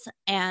creatives.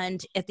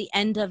 And at the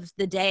end of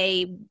the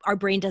day, our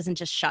brain doesn't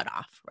just shut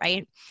off,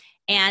 right?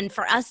 And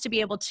for us to be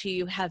able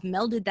to have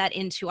melded that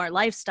into our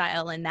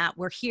lifestyle, and that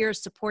we're here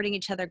supporting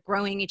each other,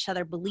 growing each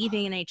other,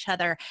 believing in each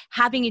other,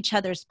 having each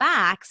other's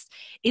backs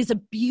is a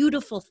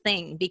beautiful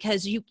thing,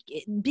 because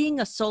being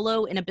a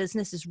solo in a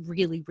business is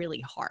really,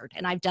 really hard.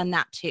 And I've done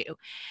that too.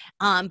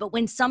 But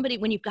when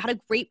you've got a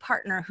great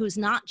partner who's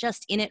not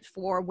just in it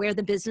for where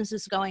the business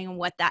is going and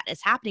what that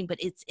is happening, but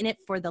it's in it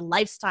for the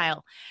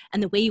lifestyle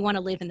and the way you want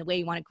to live and the way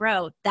you want to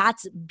grow,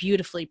 that's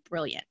beautifully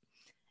brilliant.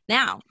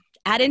 Now,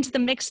 add into the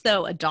mix,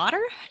 though, a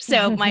daughter.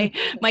 So my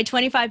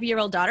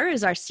 25-year-old daughter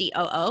is our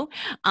COO.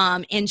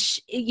 And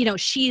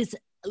she's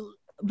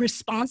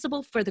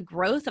responsible for the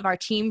growth of our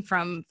team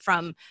from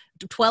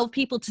 12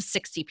 people to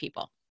 60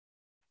 people.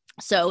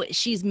 So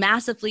she's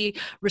massively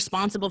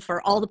responsible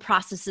for all the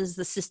processes,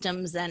 the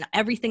systems, and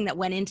everything that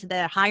went into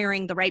the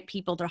hiring the right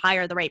people to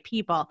hire the right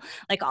people.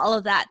 Like all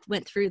of that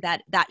went through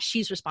that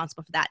she's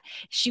responsible for that.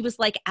 She was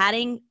like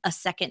adding a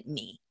second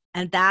me.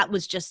 And that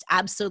was just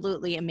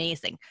absolutely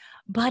amazing.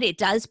 But it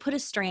does put a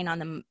strain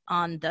on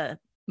the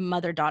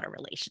mother-daughter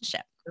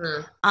relationship.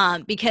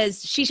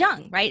 Because she's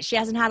young, right? She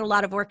hasn't had a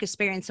lot of work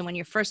experience. And when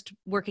your first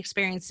work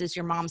experience is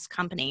your mom's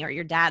company or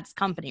your dad's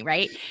company,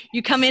 right?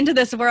 You come into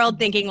this world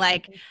thinking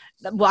like,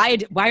 why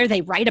are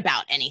they right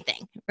about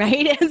anything,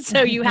 right? And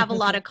so you have a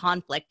lot of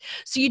conflict.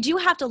 So you do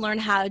have to learn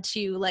how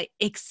to like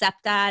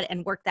accept that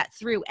and work that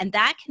through, and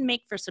that can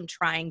make for some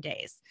trying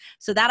days.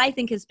 So that I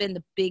think has been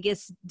the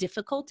biggest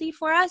difficulty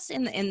for us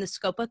in the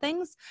scope of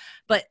things.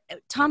 But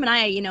Tom and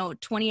I,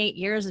 28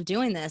 years of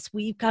doing this,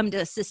 we've come to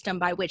a system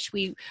by which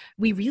we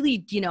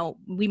really,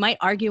 we might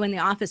argue in the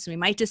office and we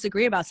might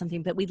disagree about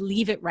something, but we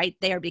leave it right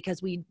there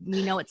because we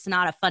know it's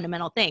not a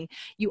fundamental thing.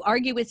 You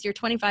argue with your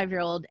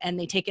 25-year-old and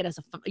they take it as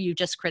you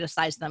just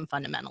criticize them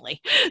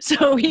fundamentally.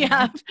 So we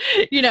have,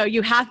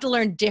 you have to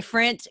learn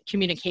different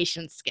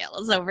communication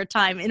skills over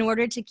time in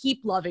order to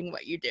keep loving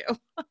what you do.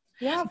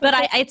 Yeah, but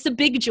it's a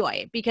big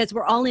joy because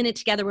we're all in it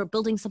together. We're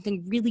building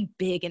something really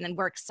big and then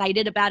we're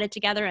excited about it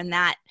together. And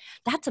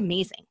that's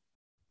amazing.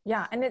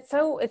 Yeah. And it's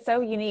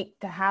so unique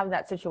to have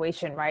that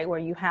situation, right? Where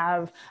you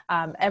have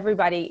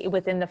everybody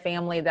within the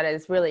family that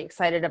is really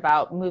excited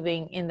about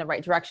moving in the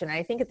right direction. And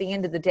I think at the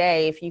end of the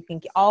day, if you can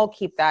all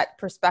keep that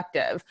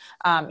perspective,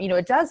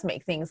 it does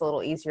make things a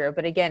little easier.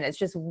 But again, it's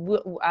just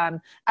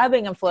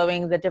ebbing and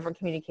flowing the different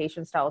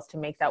communication styles to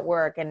make that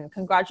work. And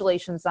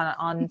congratulations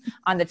on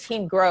the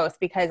team growth,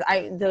 because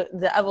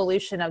the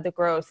evolution of the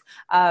growth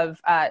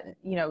of,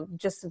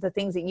 just the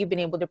things that you've been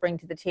able to bring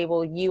to the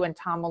table, you and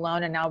Tom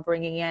alone, and now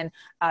bringing in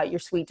your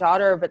sweet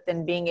daughter, but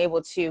then being able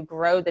to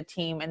grow the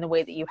team in the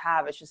way that you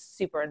have is just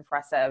super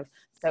impressive.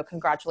 So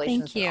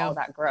congratulations on all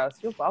that growth.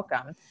 You're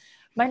welcome.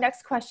 My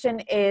next question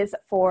is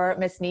for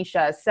Miss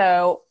Nesha.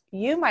 So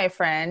you, my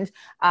friend,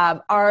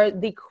 are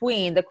the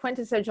queen, the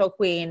quintessential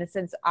queen.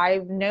 Since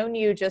I've known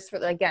you just for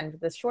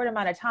this short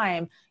amount of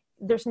time,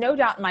 there's no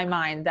doubt in my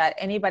mind that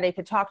anybody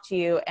could talk to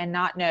you and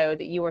not know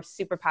that you are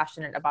super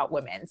passionate about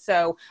women.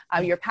 So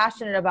you're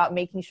passionate about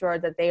making sure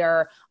that they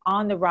are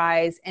on the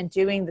rise and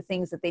doing the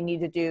things that they need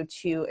to do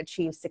to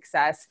achieve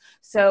success.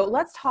 So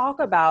let's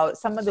talk about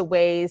some of the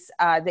ways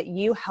that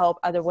you help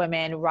other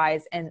women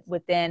rise and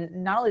within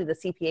not only the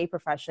CPA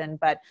profession,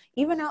 but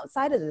even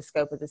outside of the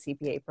scope of the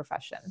CPA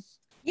profession.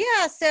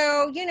 Yeah.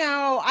 So,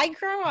 I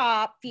grew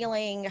up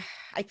feeling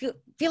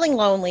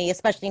lonely,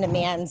 especially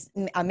in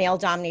a male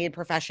dominated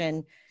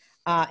profession,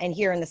 and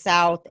here in the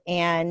South.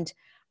 And,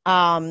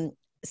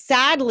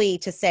 sadly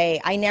to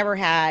say, I never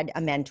had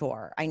a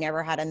mentor. I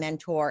never had a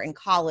mentor in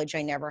college.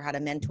 I never had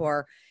a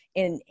mentor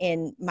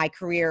in my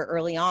career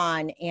early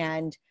on.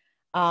 And,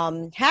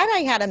 had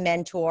I had a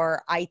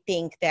mentor, I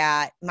think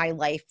that my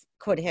life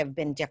could have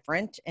been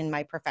different in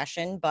my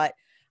profession, but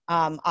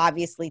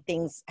obviously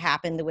things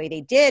happened the way they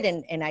did.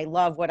 And I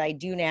love what I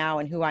do now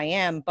and who I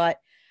am.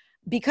 But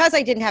because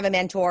I didn't have a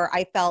mentor,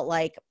 I felt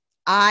like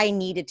I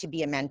needed to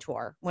be a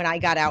mentor when I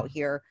got out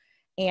here.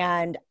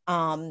 And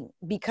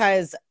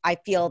because I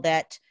feel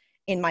that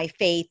in my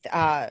faith,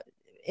 I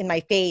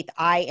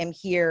am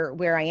here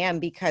where I am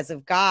because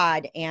of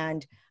God,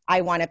 and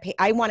I want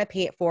to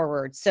pay it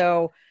forward.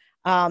 So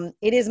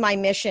it is my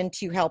mission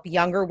to help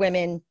younger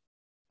women.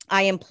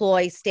 I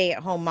employ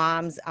stay-at-home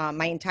moms.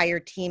 My entire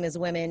team is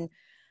women,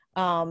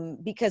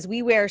 because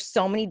we wear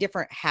so many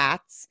different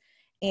hats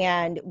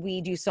and we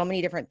do so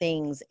many different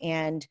things.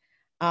 And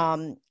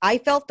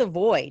I felt the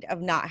void of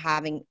not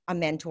having a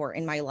mentor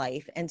in my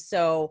life. And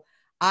so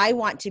I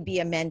want to be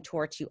a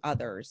mentor to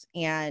others.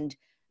 And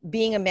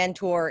being a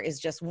mentor is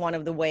just one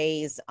of the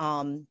ways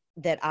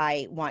that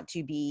I want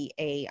to be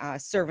a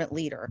servant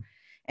leader.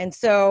 And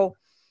so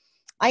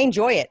I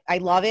enjoy it. I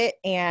love it.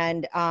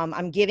 And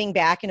I'm giving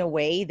back in a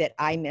way that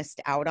I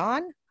missed out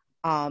on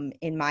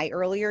in my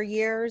earlier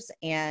years.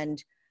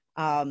 And,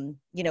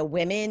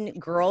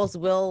 girls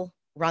will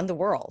run the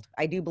world.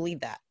 I do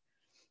believe that.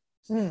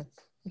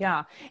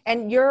 Yeah.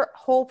 And your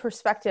whole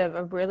perspective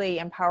of really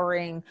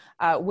empowering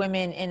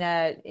women in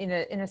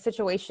a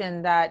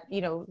situation that,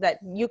 that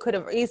you could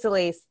have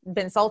easily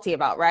been salty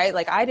about, right?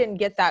 Like I didn't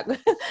get that.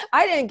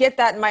 I didn't get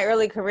that in my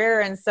early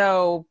career. And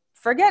so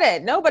forget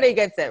it. Nobody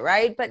gets it,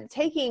 right? But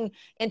taking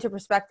into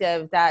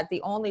perspective that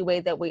the only way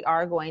that we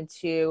are going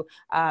to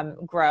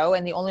grow,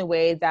 and the only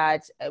way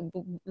that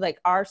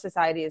our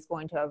society is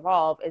going to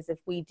evolve, is if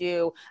we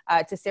do,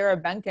 to Sarah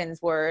Benkin's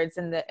words,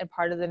 and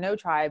part of the No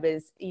Tribe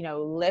is,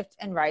 lift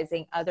and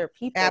rising other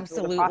people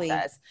through the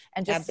process,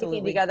 and just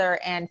sticking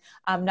together and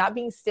not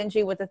being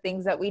stingy with the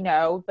things that we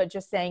know, but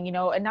just saying,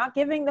 and not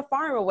giving the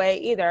farm away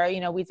either.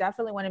 We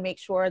definitely want to make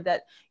sure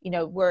that,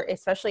 we're,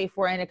 especially if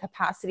we're in a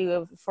capacity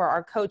for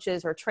our coaches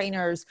or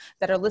trainers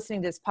that are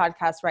listening to this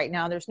podcast right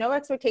now, there's no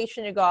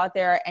expectation to go out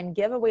there and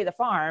give away the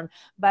farm,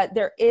 but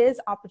there are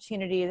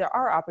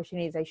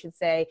opportunities, I should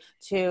say,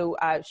 to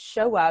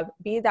show up,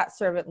 be that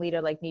servant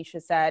leader, like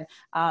Nesha said.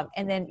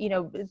 And then,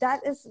 that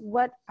is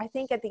what I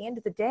think at the end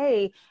of the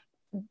day,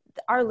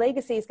 our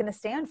legacy is going to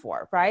stand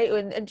for, right?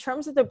 In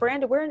terms of the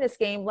brand awareness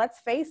game, let's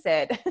face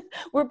it,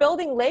 we're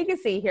building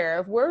legacy here.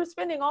 If we're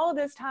spending all of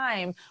this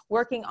time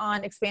working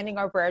on expanding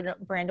our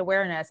brand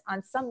awareness,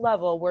 on some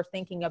level, we're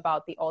thinking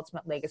about the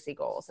ultimate legacy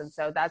goals. And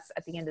so that's,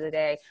 at the end of the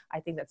day,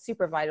 I think that's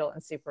super vital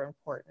and super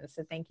important.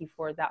 So thank you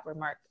for that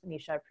remark,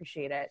 Nesha. I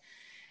appreciate it.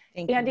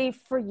 Thank you. Andi,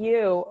 for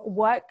you,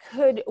 what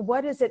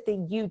is it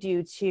that you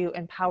do to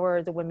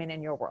empower the women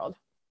in your world?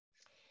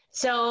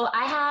 So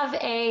I have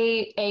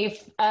a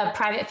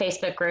private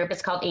Facebook group.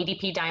 It's called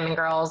ADP Diamond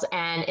Girls,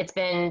 and it's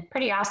been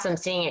pretty awesome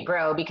seeing it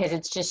grow because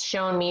it's just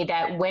shown me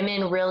that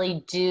women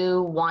really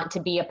do want to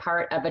be a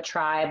part of a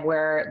tribe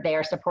where they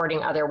are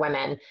supporting other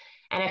women.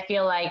 And I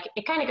feel like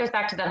it kind of goes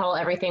back to that whole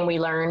everything we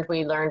learned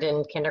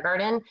in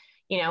kindergarten,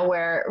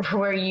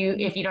 where you,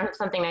 if you don't have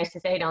something nice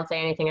to say, don't say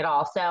anything at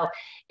all. So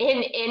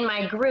in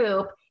my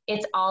group,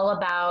 it's all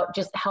about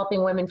just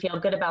helping women feel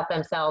good about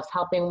themselves,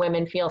 helping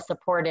women feel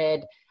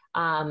supported,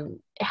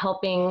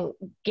 helping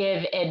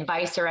give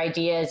advice or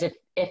ideas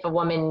if a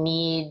woman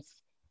needs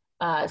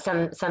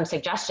some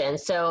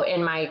suggestions. So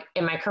in my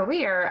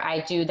career,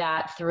 I do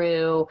that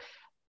through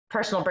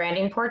personal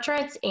branding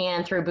portraits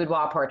and through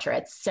boudoir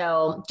portraits.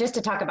 So just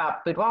to talk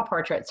about boudoir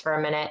portraits for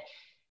a minute,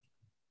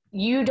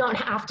 you don't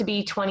have to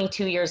be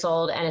 22 years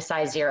old and a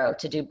size 0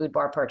 to do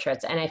boudoir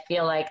portraits. And I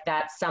feel like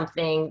that's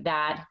something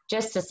that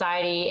just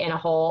society as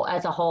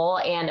a whole,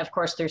 and of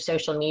course through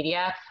social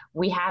media,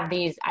 we have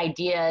these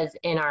ideas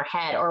in our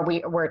head, or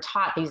we're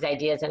taught these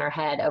ideas in our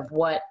head of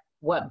what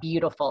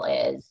beautiful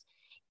is.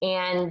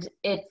 And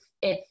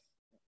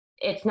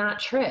it's not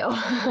true.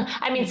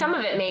 I mean, some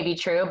of it may be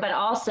true, but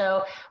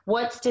also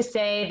what's to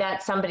say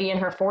that somebody in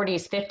her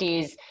 40s,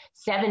 50s,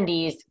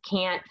 70s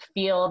can't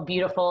feel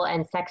beautiful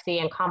and sexy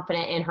and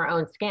confident in her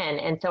own skin.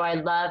 And so I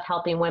love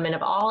helping women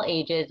of all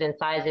ages and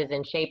sizes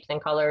and shapes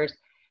and colors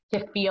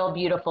to feel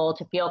beautiful,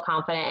 to feel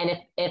confident. And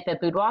if a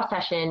boudoir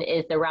session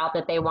is the route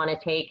that they want to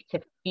take to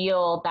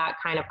feel that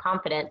kind of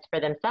confidence for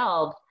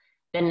themselves,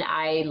 then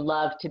I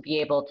love to be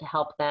able to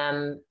help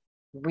them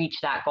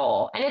reach that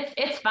goal. And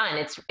it's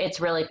fun.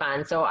 It's really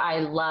fun. So I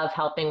love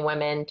helping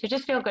women to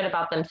just feel good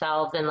about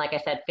themselves. And like I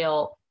said,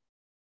 feel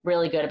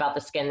really good about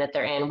the skin that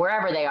they're in,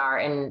 wherever they are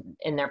in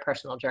their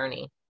personal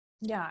journey.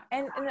 Yeah.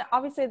 And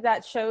obviously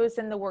that shows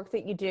in the work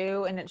that you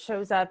do, and it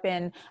shows up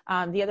in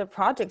the other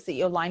projects that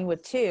you align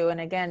with too. And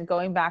again,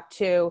 going back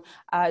to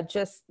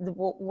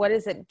what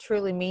does it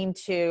truly mean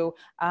to,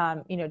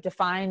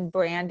 define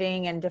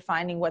branding and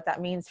defining what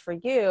that means for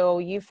you.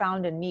 You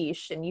found a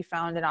niche and you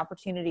found an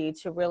opportunity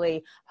to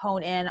really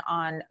hone in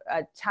on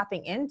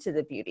tapping into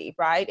the beauty,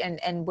 right?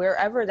 And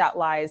wherever that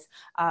lies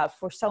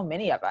for so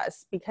many of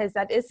us, because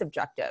that is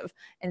subjective.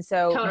 And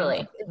so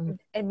Totally.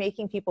 And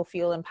making people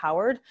feel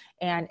empowered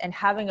and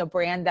having a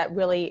brand that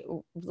really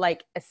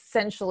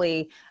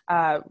essentially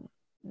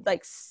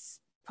puts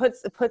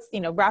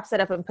wraps it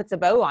up and puts a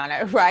bow on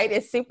it, right?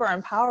 It's super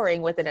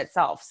empowering within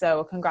itself.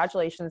 So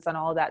congratulations on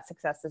all of that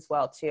success as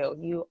well too.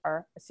 You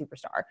are a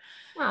superstar.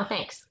 Oh,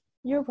 thanks.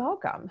 You're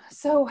welcome.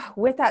 So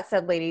with that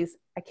said, ladies,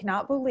 I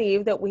cannot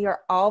believe that we are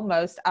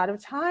almost out of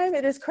time.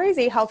 It is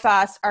crazy how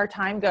fast our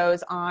time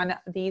goes on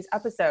these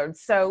episodes.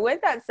 So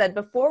with that said,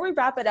 before we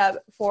wrap it up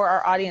for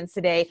our audience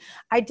today,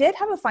 I did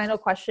have a final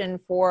question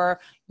for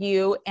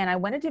you. And I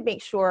wanted to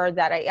make sure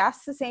that I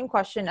asked the same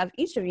question of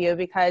each of you,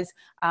 because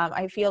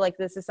I feel like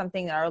this is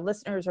something that our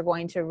listeners are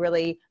going to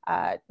really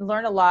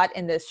learn a lot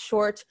in this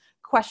short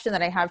question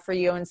that I have for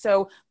you. And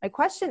so my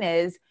question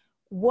is,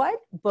 what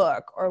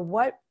book or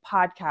what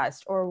podcast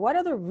or what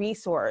other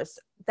resource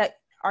that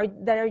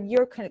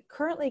you're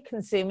currently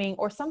consuming,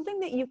 or something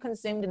that you've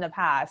consumed in the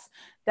past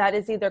that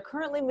is either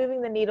currently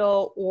moving the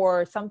needle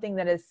or something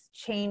that has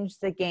changed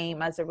the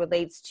game as it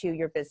relates to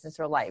your business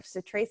or life? So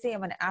Tracy, I'm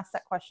going to ask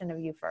that question of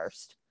you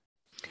first.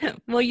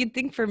 Well, you'd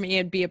think for me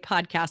it'd be a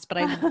podcast, but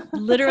I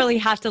literally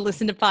have to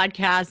listen to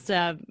podcasts.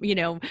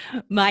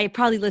 I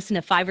probably listen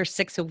to 5 or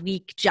 6 a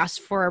week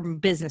just for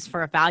business,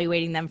 for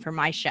evaluating them for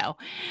my show.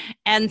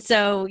 And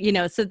so,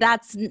 so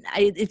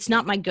it's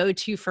not my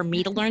go-to for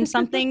me to learn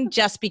something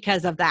just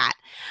because of that.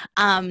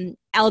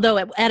 Although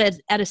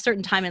at a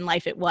certain time in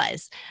life it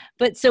was.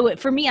 But so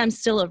for me, I'm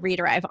still a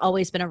reader. I've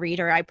always been a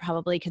reader. I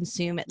probably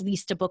consume at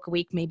least a book a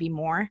week, maybe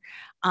more.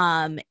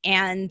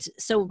 And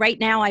so right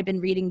now I've been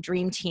reading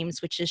Dream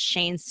Teams, which is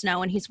Shane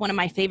Snow, and he's one of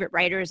my favorite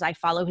writers. I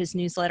follow his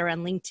newsletter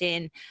on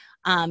LinkedIn.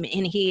 And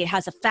he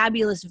has a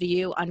fabulous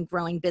view on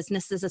growing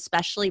businesses,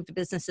 especially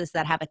businesses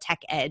that have a tech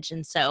edge.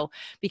 And so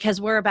because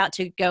we're about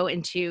to go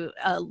into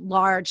a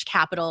large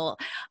capital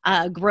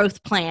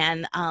growth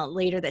plan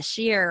later this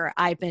year,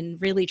 I've been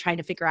really trying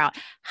to figure out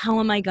how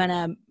am I going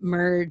to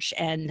merge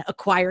and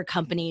acquire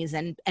companies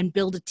and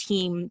build a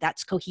team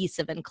that's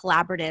cohesive and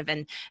collaborative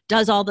and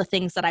does all the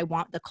things that I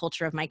want the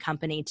culture of my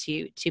company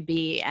to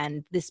be.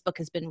 And this book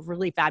has been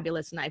really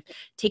fabulous. And I've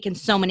taken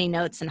so many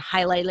notes and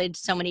highlighted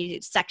so many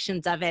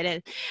sections of it.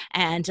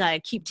 And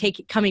keep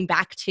coming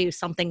back to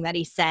something that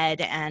he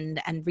said and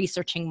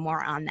researching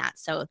more on that.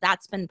 So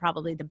that's been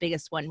probably the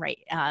biggest one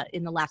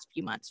in the last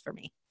few months for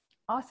me.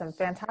 Awesome.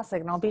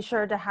 Fantastic. And I'll be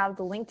sure to have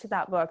the link to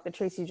that book that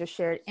Tracy just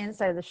shared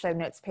inside of the show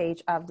notes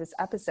page of this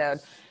episode.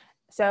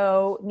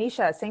 So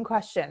Nesha, same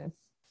question.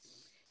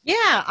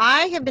 Yeah,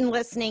 I have been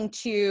listening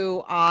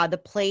to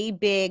the Play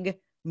Big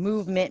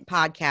Movement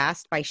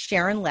podcast by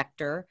Sharon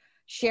Lechter.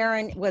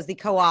 Sharon was the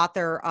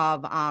co-author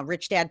of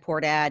Rich Dad, Poor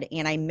Dad,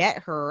 and I met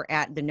her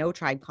at the No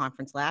Tribe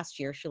conference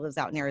last year. She lives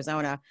out in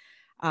Arizona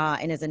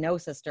and is a No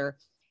sister.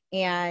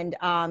 And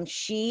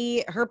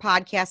her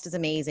podcast is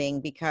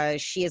amazing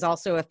because she is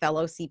also a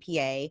fellow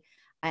CPA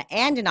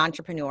and an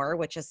entrepreneur,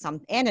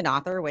 and an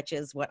author, which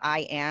is what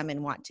I am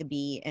and want to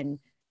be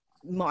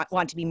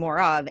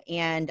more of.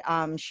 And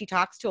she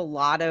talks to a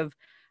lot of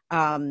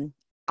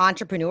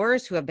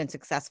entrepreneurs who have been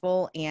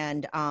successful.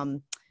 And,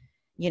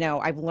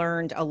 I've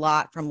learned a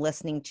lot from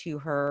listening to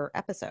her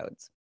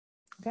episodes.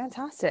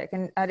 Fantastic.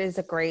 And that is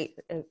a great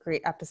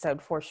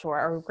episode for sure,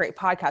 or a great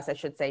podcast, I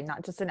should say,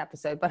 not just an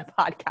episode, but a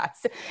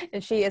podcast.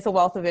 And she is a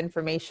wealth of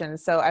information.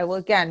 So I will,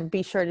 again,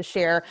 be sure to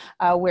share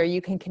where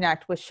you can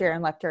connect with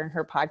Sharon Lechter and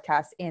her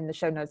podcast in the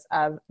show notes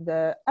of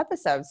the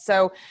episode.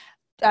 So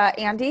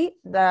Andi,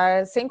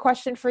 the same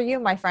question for you,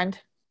 my friend.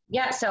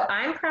 Yeah, so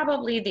I'm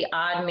probably the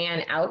odd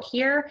man out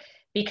here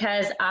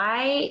because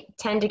I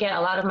tend to get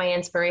a lot of my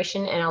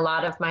inspiration and a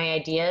lot of my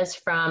ideas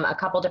from a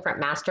couple different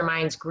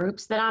masterminds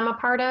groups that I'm a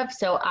part of.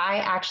 So I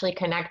actually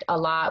connect a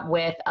lot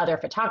with other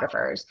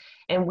photographers,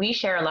 and we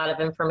share a lot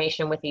of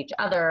information with each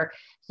other.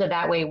 So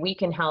that way we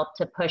can help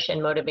to push and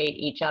motivate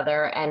each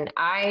other. And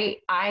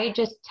I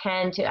just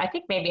tend to, I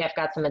think maybe I've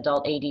got some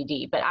adult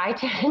ADD, but I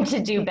tend to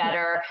do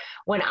better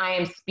when I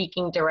am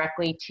speaking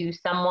directly to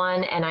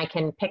someone and I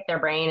can pick their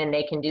brain and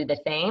they can do the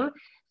same.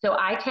 So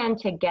I tend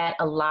to get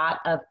a lot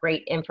of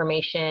great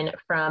information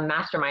from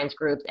masterminds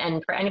groups.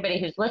 And for anybody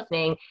who's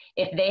listening,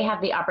 if they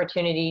have the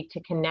opportunity to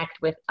connect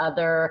with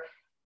other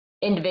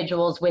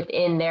individuals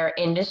within their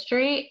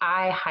industry,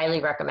 I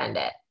highly recommend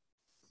it.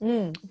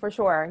 For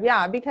sure.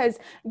 Yeah, because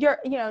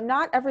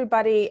not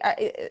everybody,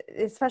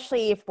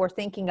 especially if we're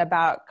thinking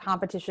about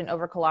competition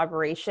over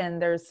collaboration,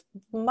 there's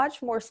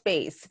much more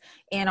space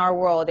in our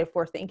world if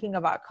we're thinking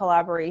about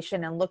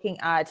collaboration and looking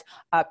at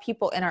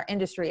people in our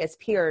industry as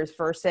peers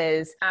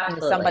versus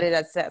somebody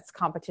that's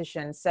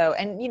competition. So,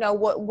 and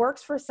what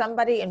works for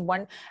somebody and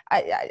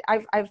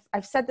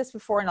I've said this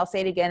before and I'll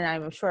say it again,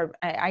 and I'm sure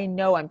I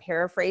know I'm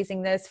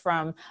paraphrasing this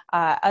from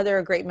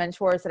other great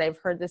mentors that I've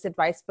heard this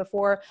advice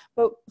before,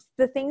 but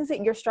the things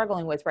that you're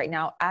struggling with right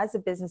now as a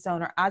business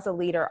owner, as a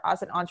leader,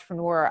 as an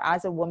entrepreneur,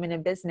 as a woman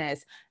in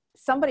business,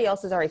 somebody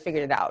else has already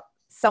figured it out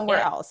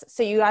somewhere else.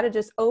 So you got to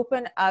just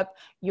open up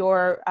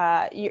your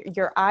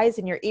eyes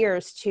and your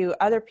ears to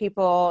other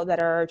people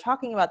that are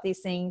talking about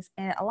these things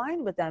and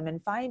align with them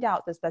and find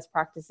out those best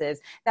practices.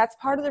 That's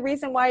part of the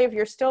reason why, if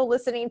you're still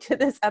listening to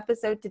this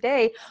episode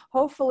today,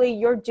 hopefully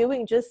you're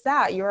doing just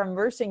that. You're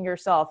immersing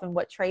yourself in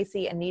what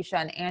Tracy and Nesha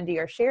and Andi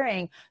are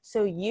sharing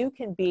so you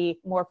can be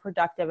more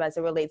productive as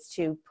it relates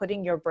to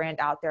putting your brand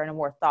out there in a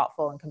more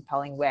thoughtful and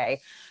compelling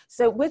way.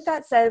 So with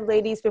that said,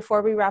 ladies,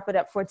 before we wrap it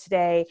up for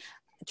today,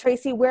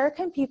 Tracy, where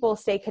can people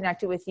stay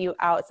connected with you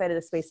outside of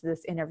the space of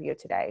this interview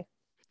today?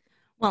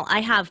 Well, I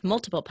have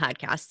multiple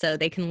podcasts, so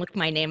they can look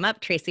my name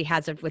up, Tracy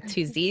Hazzard with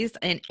 2 Z's,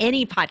 in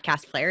any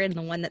podcast player and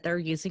the one that they're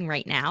using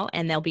right now,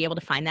 and they'll be able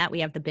to find that. We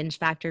have the Binge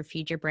Factor,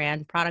 Feed Your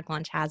Brand, Product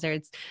Launch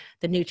Hazards,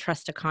 the New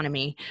Trust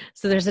Economy.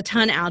 So there's a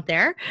ton out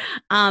there.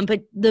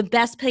 But the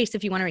best place,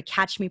 if you want to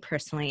catch me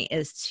personally,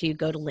 is to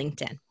go to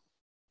LinkedIn.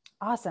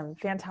 Awesome.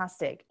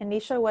 Fantastic. And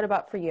Nesha, what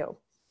about for you?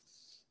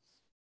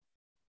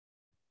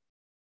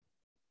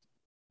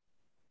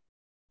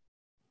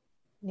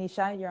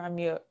 Nesha, you're on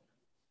mute.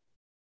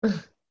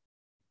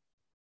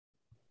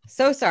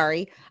 So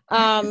sorry.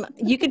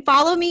 You can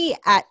follow me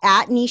at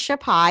Nesha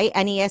Pai,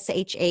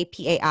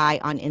 NESHAPAI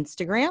on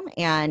Instagram.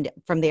 And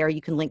from there,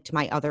 you can link to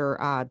my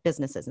other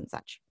businesses and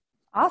such.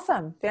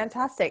 Awesome.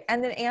 Fantastic.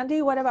 And then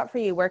Andi, what about for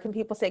you? Where can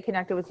people stay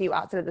connected with you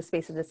outside of the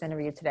space of this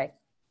interview today?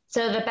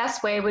 So the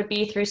best way would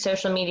be through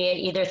social media,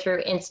 either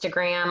through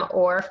Instagram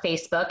or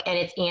Facebook. And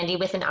it's Andi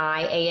with an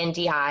I,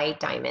 Andi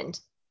Diamond.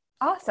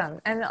 Awesome.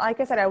 And like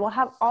I said, I will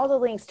have all the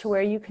links to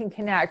where you can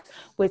connect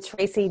with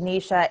Tracy,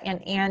 Nesha, and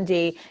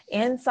Andi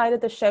inside of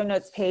the show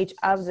notes page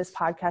of this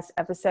podcast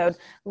episode.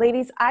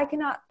 Ladies, I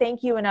cannot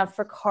thank you enough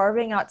for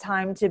carving out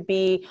time to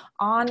be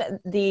on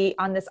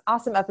this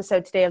awesome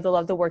episode today of the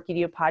Love the Work You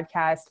Do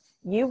podcast.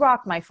 You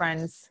rock, my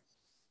friends.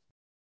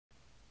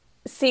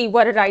 See,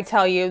 what did I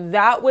tell you?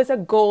 That was a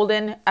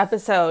golden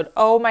episode.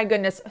 Oh my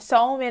goodness.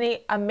 So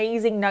many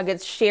amazing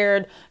nuggets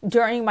shared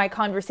during my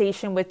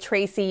conversation with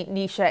Tracy,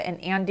 Nesha, and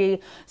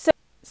Andi.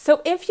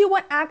 So if you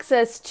want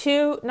access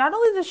to not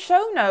only the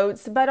show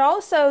notes, but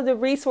also the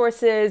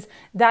resources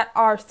that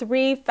our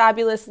 3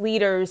 fabulous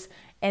leaders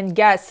and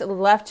guests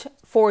left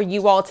for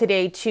you all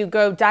today to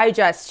go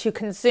digest, to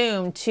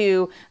consume,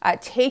 to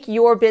take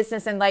your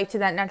business and life to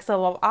that next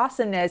level of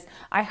awesomeness,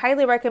 I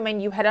highly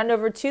recommend you head on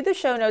over to the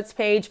show notes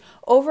page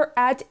over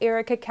at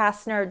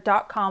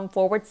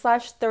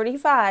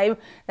ericacastner.com/35.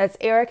 That's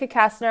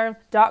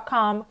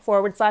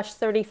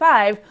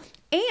ericacastner.com/35.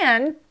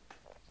 And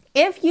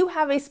if you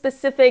have a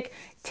specific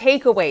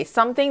takeaway,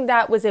 something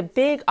that was a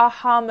big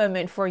aha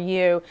moment for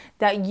you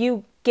that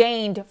you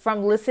gained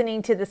from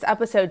listening to this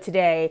episode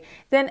today,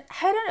 then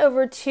head on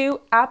over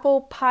to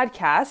Apple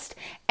Podcast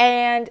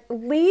and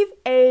leave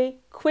a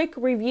quick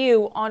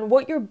review on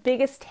what your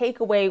biggest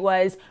takeaway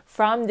was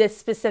from this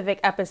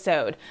specific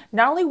episode.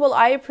 Not only will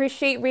I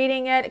appreciate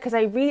reading it, because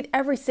I read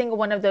every single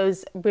one of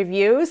those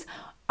reviews,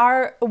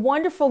 Our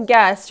wonderful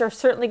guests are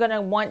certainly going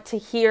to want to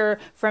hear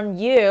from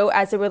you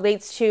as it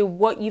relates to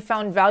what you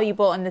found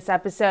valuable in this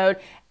episode.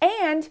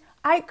 And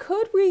I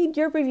could read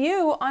your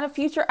review on a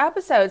future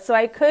episode. So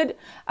I could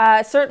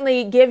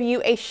certainly give you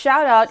a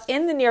shout out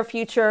in the near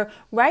future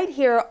right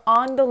here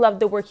on the Love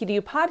the Work You Do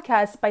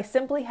podcast by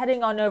simply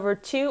heading on over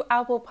to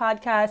Apple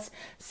Podcasts,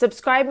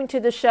 subscribing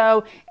to the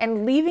show,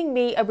 and leaving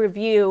me a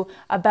review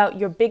about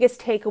your biggest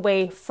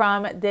takeaway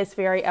from this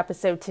very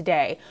episode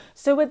today.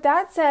 So with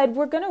that said,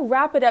 we're going to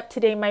wrap it up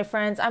today, my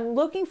friends. I'm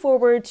looking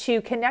forward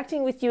to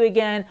connecting with you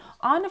again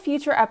on a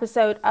future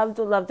episode of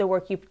the Love the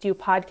Work You Do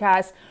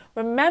podcast.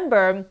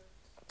 Remember,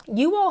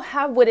 you all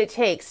have what it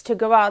takes to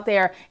go out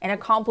there and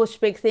accomplish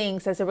big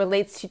things as it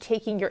relates to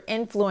taking your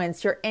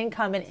influence, your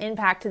income, and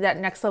impact to that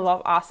next level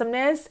of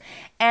awesomeness.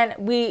 And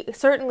we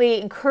certainly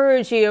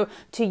encourage you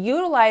to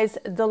utilize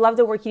the Love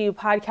the Work You Do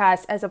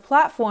podcast as a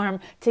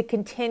platform to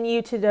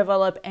continue to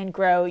develop and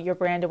grow your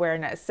brand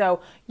awareness.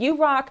 So you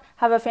rock.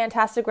 Have a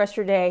fantastic rest of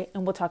your day,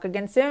 and we'll talk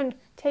again soon.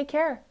 Take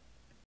care.